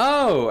man?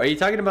 Oh, are you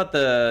talking about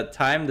the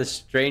time the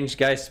strange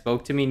guy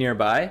spoke to me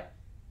nearby?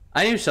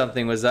 I knew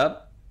something was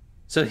up.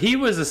 So he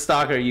was the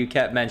stalker you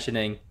kept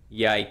mentioning.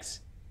 Yikes.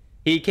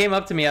 He came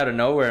up to me out of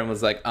nowhere and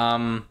was like,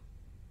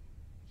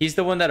 he's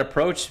the one that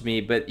approached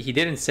me, but he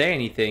didn't say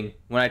anything.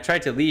 When I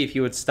tried to leave, he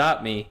would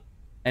stop me,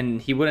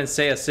 and he wouldn't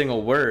say a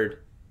single word.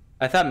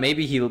 I thought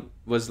maybe he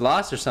was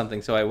lost or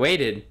something, so I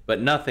waited,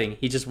 but nothing.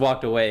 He just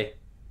walked away.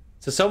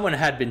 So someone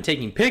had been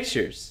taking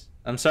pictures.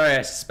 I'm sorry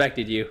I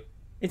suspected you.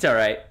 It's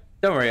alright.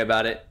 Don't worry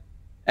about it.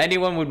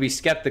 Anyone would be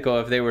skeptical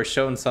if they were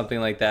shown something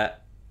like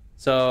that.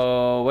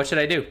 So, what should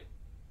I do?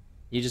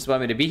 You just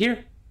want me to be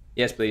here?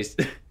 Yes, please.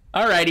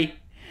 Alrighty.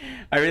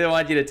 I really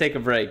want you to take a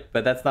break,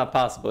 but that's not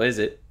possible, is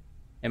it?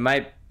 It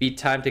might be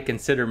time to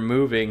consider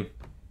moving.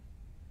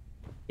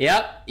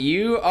 Yep,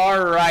 you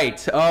are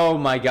right. Oh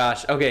my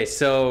gosh. Okay,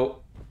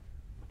 so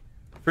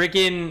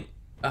freaking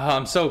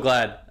I'm so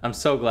glad. I'm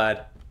so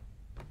glad.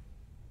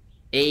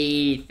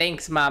 Hey,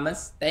 thanks,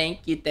 mamas.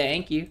 Thank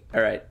you.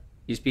 All right,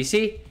 use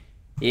PC.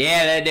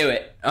 Yeah, that do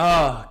it.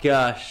 Oh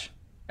gosh.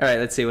 All right,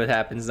 let's see what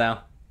happens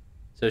now.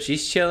 So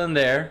she's chilling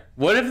there.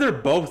 What if they're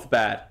both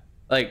bad?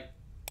 Like,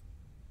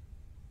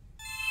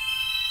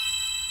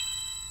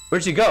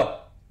 where'd she go?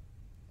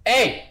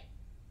 Hey!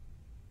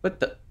 What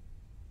the?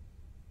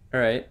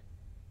 Alright.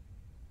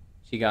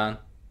 She gone.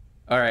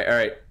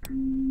 Alright.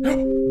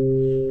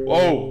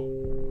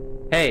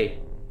 Whoa! Hey.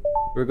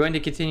 We're going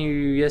to continue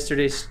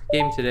yesterday's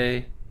game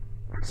today.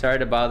 Sorry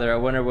to bother.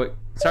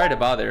 Sorry to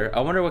bother. I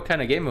wonder what kind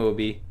of game it will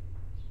be.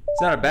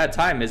 It's not a bad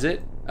time, is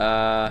it?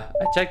 I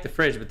checked the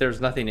fridge, but there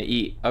was nothing to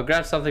eat. I'll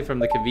grab something from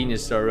the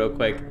convenience store real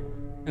quick.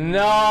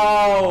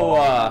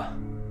 No!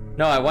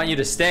 No, I want you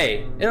to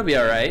stay. It'll be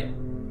alright.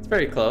 It's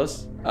very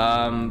close.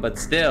 But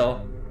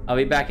still, I'll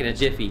be back in a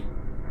jiffy.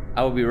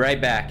 I will be right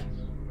back.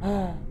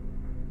 Oh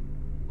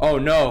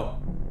no.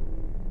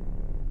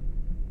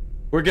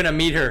 We're gonna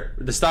meet her.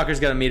 The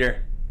stalker's gonna meet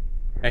her.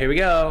 Alright, here we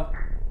go.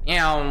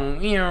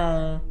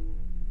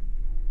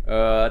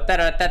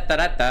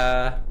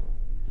 Ta-da-ta-ta-ta-ta.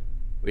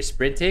 We're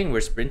sprinting.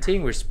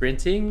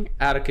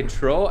 Out of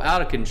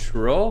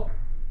control.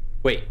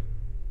 Wait.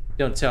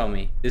 Don't tell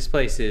me. This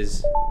place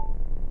is...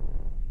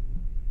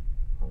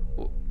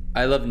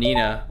 I love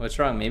Nina. What's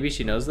wrong? Maybe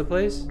she knows the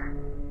place?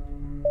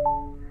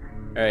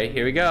 Alright,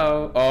 here we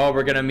go. Oh,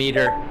 we're gonna meet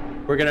her.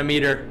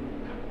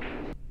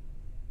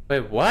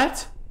 Wait,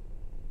 what?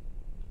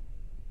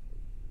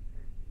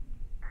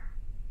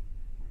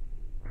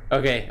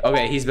 Okay,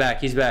 he's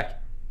back.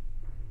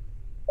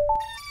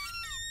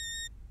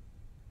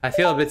 I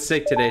feel a bit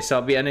sick today, so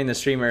I'll be ending the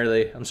stream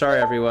early. I'm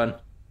sorry, everyone.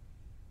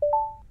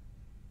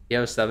 You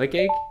have a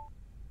stomachache?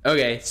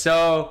 Okay,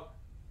 so...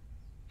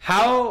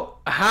 How?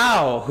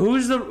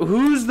 Who's the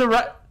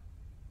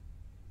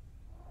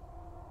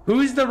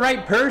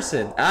right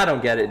person? I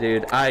don't get it,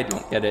 dude. I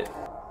don't get it.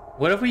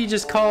 What if we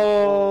just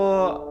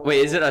call...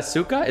 Wait, is it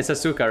Asuka? It's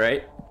Asuka,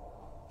 right?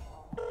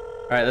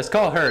 Alright, let's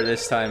call her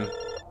this time.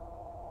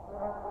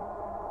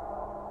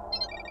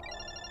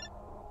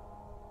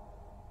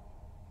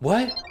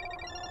 What?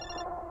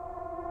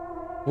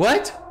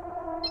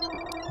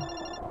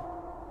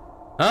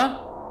 Huh?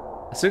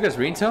 Asuka's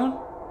ringtone?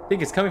 I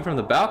think it's coming from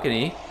the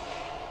balcony.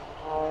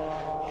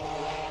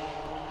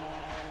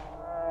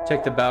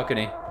 Check the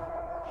balcony.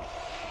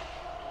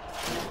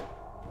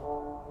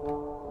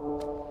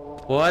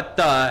 What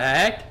the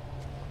heck?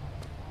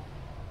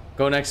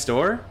 Go next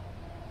door?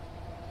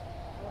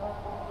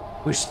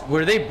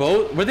 Were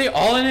they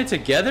all in it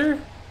together?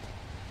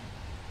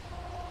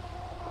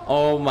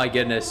 Oh my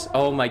goodness.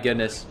 Oh!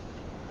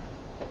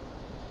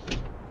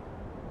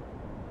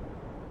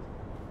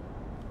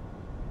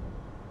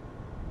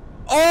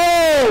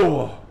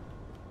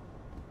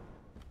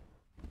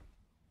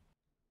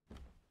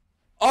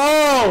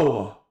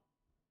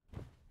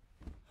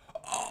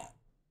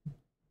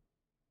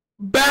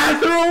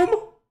 Bathroom?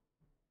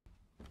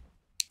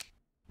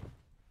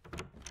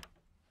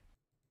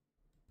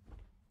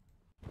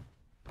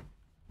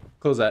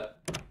 Close that.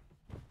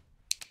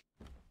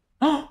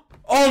 Oh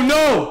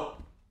no!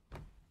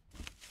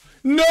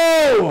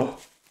 No!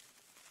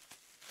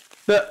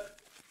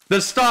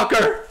 The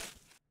stalker!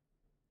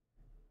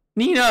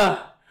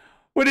 Nina!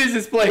 What is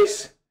this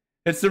place?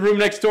 It's the room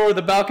next door where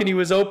the balcony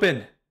was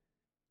open.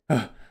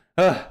 But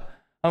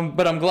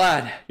I'm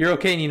glad. You're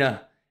okay,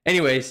 Nina.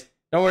 Anyways,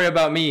 don't worry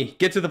about me.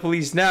 Get to the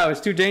police now.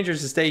 It's too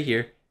dangerous to stay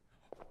here.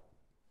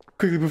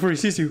 Quickly before he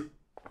sees you.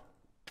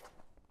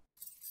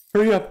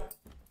 Hurry up.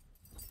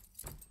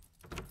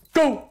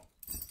 Go!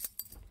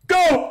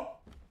 Go!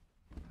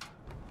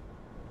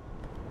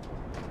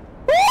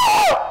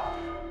 Ah!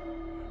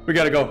 We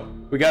gotta go.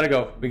 We gotta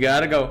go. We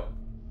gotta go.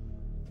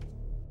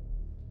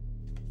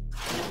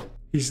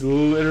 He's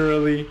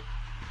literally...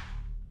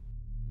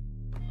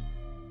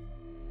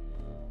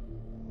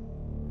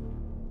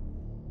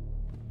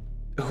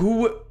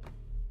 Who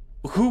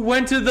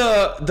went to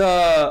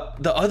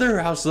the other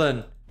house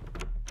then?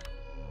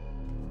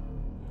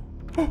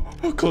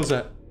 Oh, close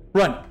that.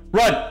 Run!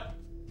 Run!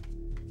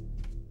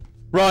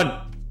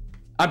 Run!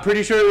 I'm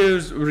pretty sure it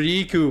was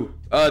Riku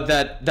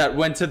that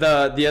went to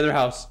the other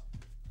house.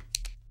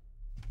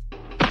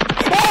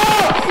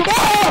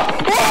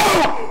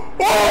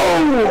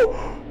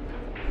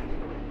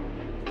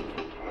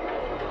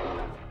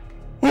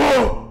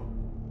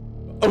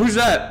 Oh, who's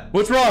that?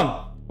 What's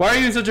wrong? Why are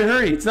you in such a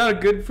hurry? It's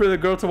not good for the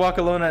girl to walk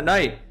alone at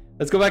night.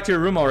 Let's go back to your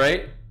room,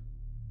 alright?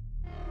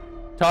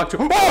 Talk to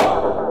her.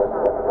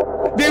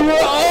 Oh! They were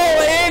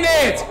all in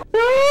it!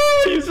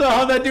 Oh, you saw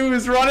how that dude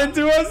was running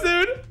to us,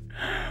 dude?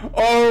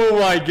 Oh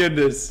my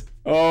goodness.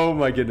 Oh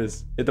my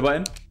goodness. Hit the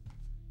button.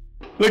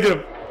 Look at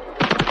him.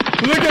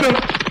 Look at him.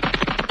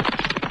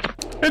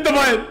 Hit the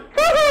button.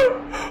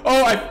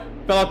 Oh, I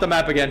fell off the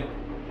map again.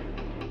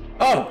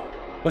 Oh,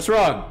 what's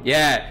wrong?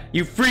 Yeah,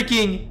 you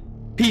freaking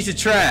piece of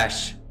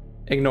trash.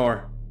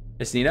 Ignore.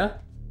 Miss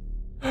Nina?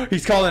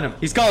 He's calling him.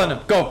 He's calling him.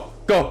 Go.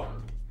 Go.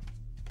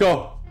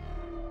 Go.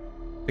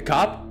 The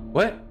cop?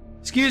 What?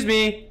 Excuse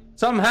me.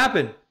 Something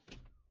happened.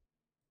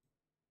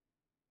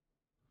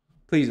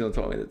 Please don't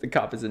tell me that the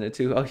cop is in it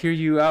too. I'll hear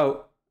you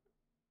out.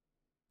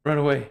 Run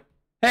away.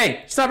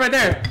 Hey, stop right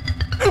there.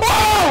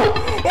 Oh!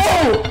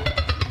 Oh!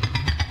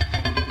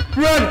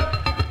 Run!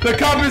 The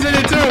cop is in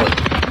it too.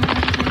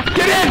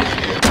 Get in!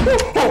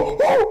 Oh,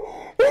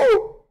 oh,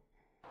 oh.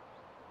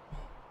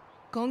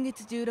 今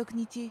月16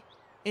日、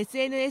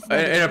SNS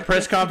In a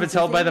press conference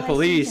held by the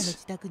police.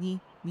 自宅に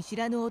見知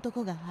らぬ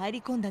男が入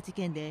り込んだ事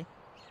件で、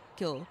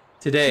今日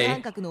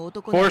Today,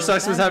 4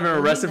 suspects have been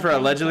arrested for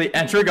allegedly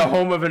entering a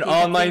home of an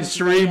online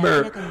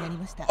streamer.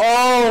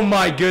 Oh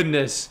my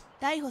goodness.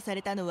 逮捕さ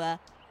れたのは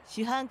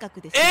主犯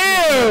格で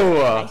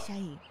Ew! 会社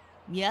員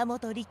宮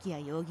本力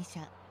也容疑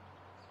者。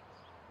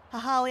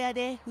母親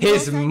で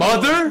His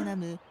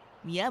mother?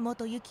 宮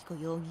本由紀子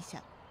容疑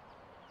者。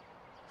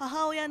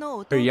母親の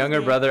弟 Her で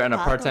younger brother and a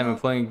パート part-time の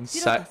employee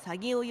白田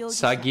sag夫容疑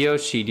者。 Sagio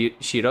実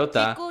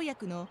Shirota. 行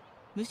役の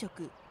無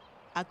職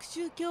悪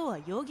臭共和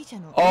容疑者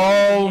の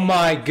Oh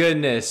my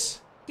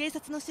goodness. 警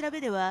察の調べ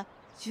では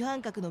主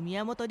犯格の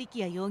宮本力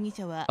也容疑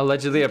者は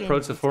Allegedly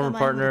approached the former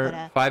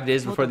partner 5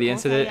 days before the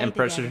incident and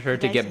pressured her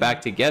to get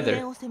back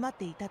together. を迫っ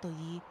ていたとい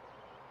い、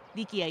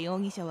力也容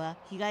疑者は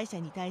被害者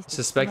に対して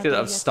Suspected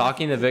of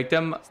stalking the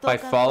victim by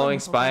following,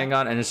 spying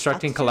on, and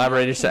instructing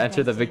collaborators to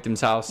enter the victim's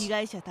house. 被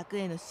害者宅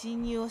への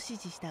侵入を指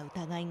示した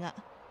疑いが。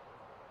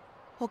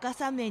他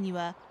3名に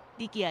は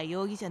力也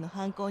容疑者の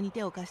犯行に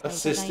手を貸した疑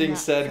いが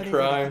それぞ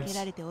れかけ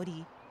られてお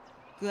り、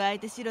加え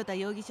て白田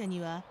容疑者に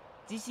は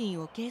自身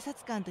を警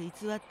察官と偽っ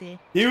て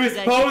He was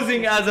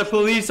posing as a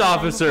police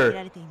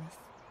officer.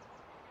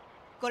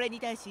 これに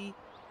対し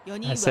4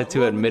人 I は said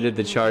to admitted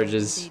the 応募に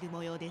charges. している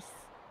模様です。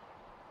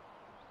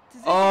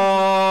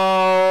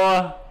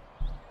 Oh.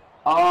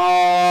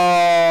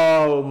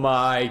 Oh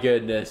my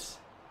goodness.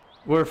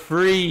 We're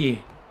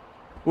free.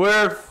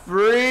 We're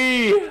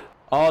free.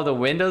 All the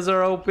windows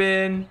are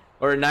open.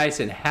 We're nice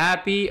and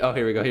happy. Oh,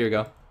 here we go. Here we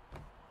go.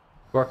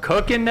 We're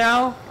cooking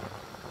now.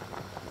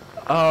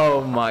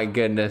 Oh my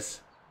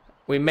goodness.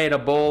 We made a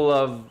bowl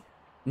of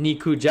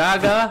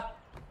nikujaga.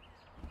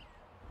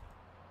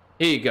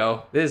 Here you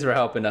go. This is for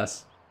helping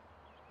us.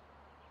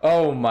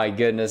 Oh my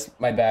goodness.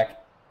 My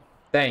back.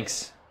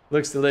 Thanks.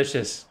 Looks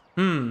delicious.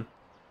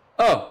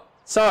 Oh,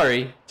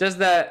 sorry. Just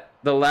that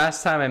the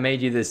last time I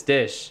made you this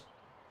dish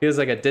feels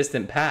like a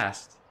distant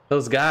past.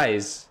 Those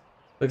guys.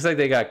 Looks like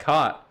they got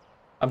caught.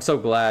 I'm so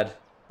glad.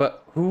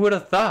 But who would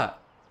have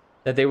thought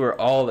that they were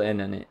all in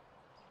on it?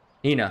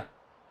 Nina,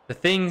 the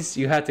things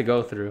you had to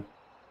go through.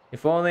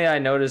 If only I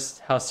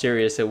noticed how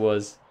serious it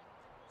was.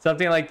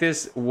 Something like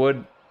this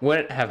wouldn't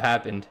have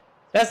happened.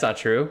 That's not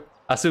true.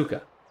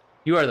 Asuka,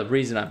 you are the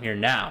reason I'm here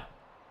now.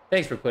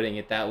 Thanks for putting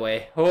it that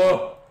way.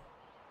 Oh.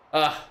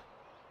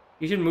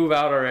 You should move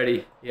out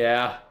already.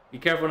 Yeah. Be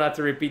careful not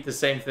to repeat the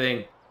same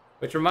thing.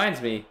 Which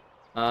reminds me.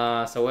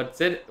 So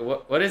what's it?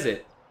 What is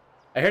it?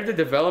 I heard the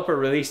developer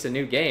released a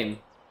new game.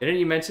 Didn't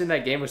you mention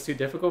that game was too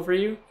difficult for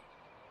you?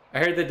 I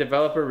heard the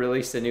developer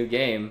released a new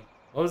game.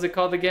 What was it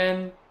called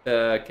again?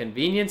 The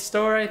convenience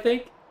store, I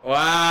think?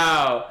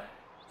 Wow.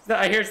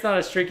 I hear it's not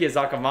as tricky as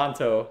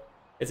Akamanto.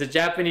 It's a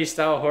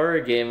Japanese-style horror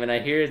game, and I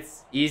hear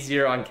it's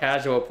easier on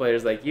casual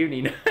players like you,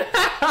 Nina.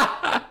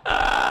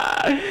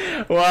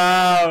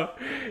 Wow.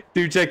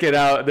 Do check it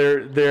out.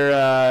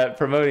 They're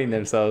promoting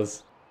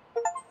themselves.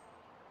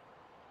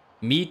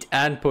 Meat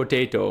and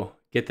potato.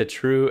 Get the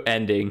true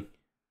ending.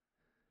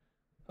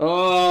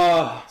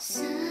 Oh.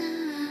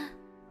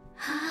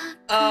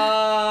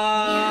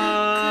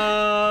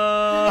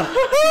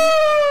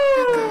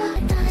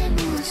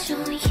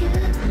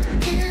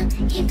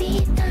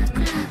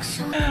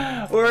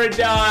 We're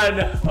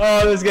done.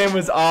 Oh, this game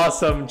was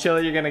awesome.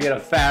 Chili, you're gonna get a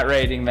fat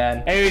rating,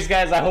 man. Anyways,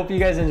 guys, I hope you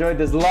guys enjoyed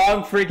this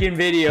long freaking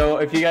video.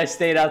 If you guys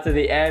stayed out to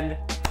the end,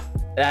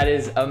 that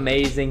is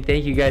amazing.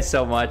 Thank you guys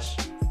so much.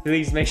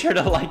 Please make sure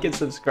to like and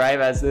subscribe,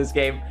 as this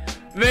game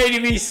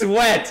made me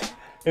sweat.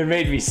 It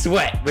made me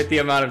sweat with the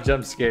amount of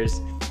jump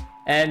scares.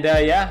 And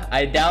yeah,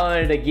 I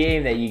downloaded a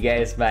game that you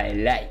guys might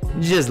like.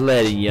 Just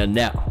letting you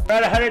know. We're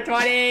at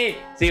 120.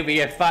 See if we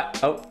get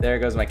oh, there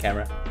goes my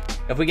camera.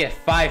 If we get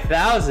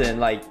 5,000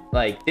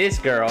 like this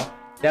girl,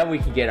 then we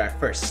can get our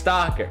first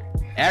stalker.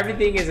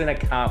 Everything is an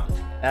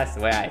accomplishment. That's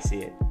the way I see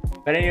it.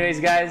 But anyways,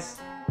 guys,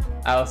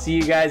 I will see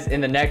you guys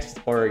in the next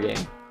horror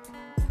game.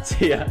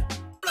 See ya.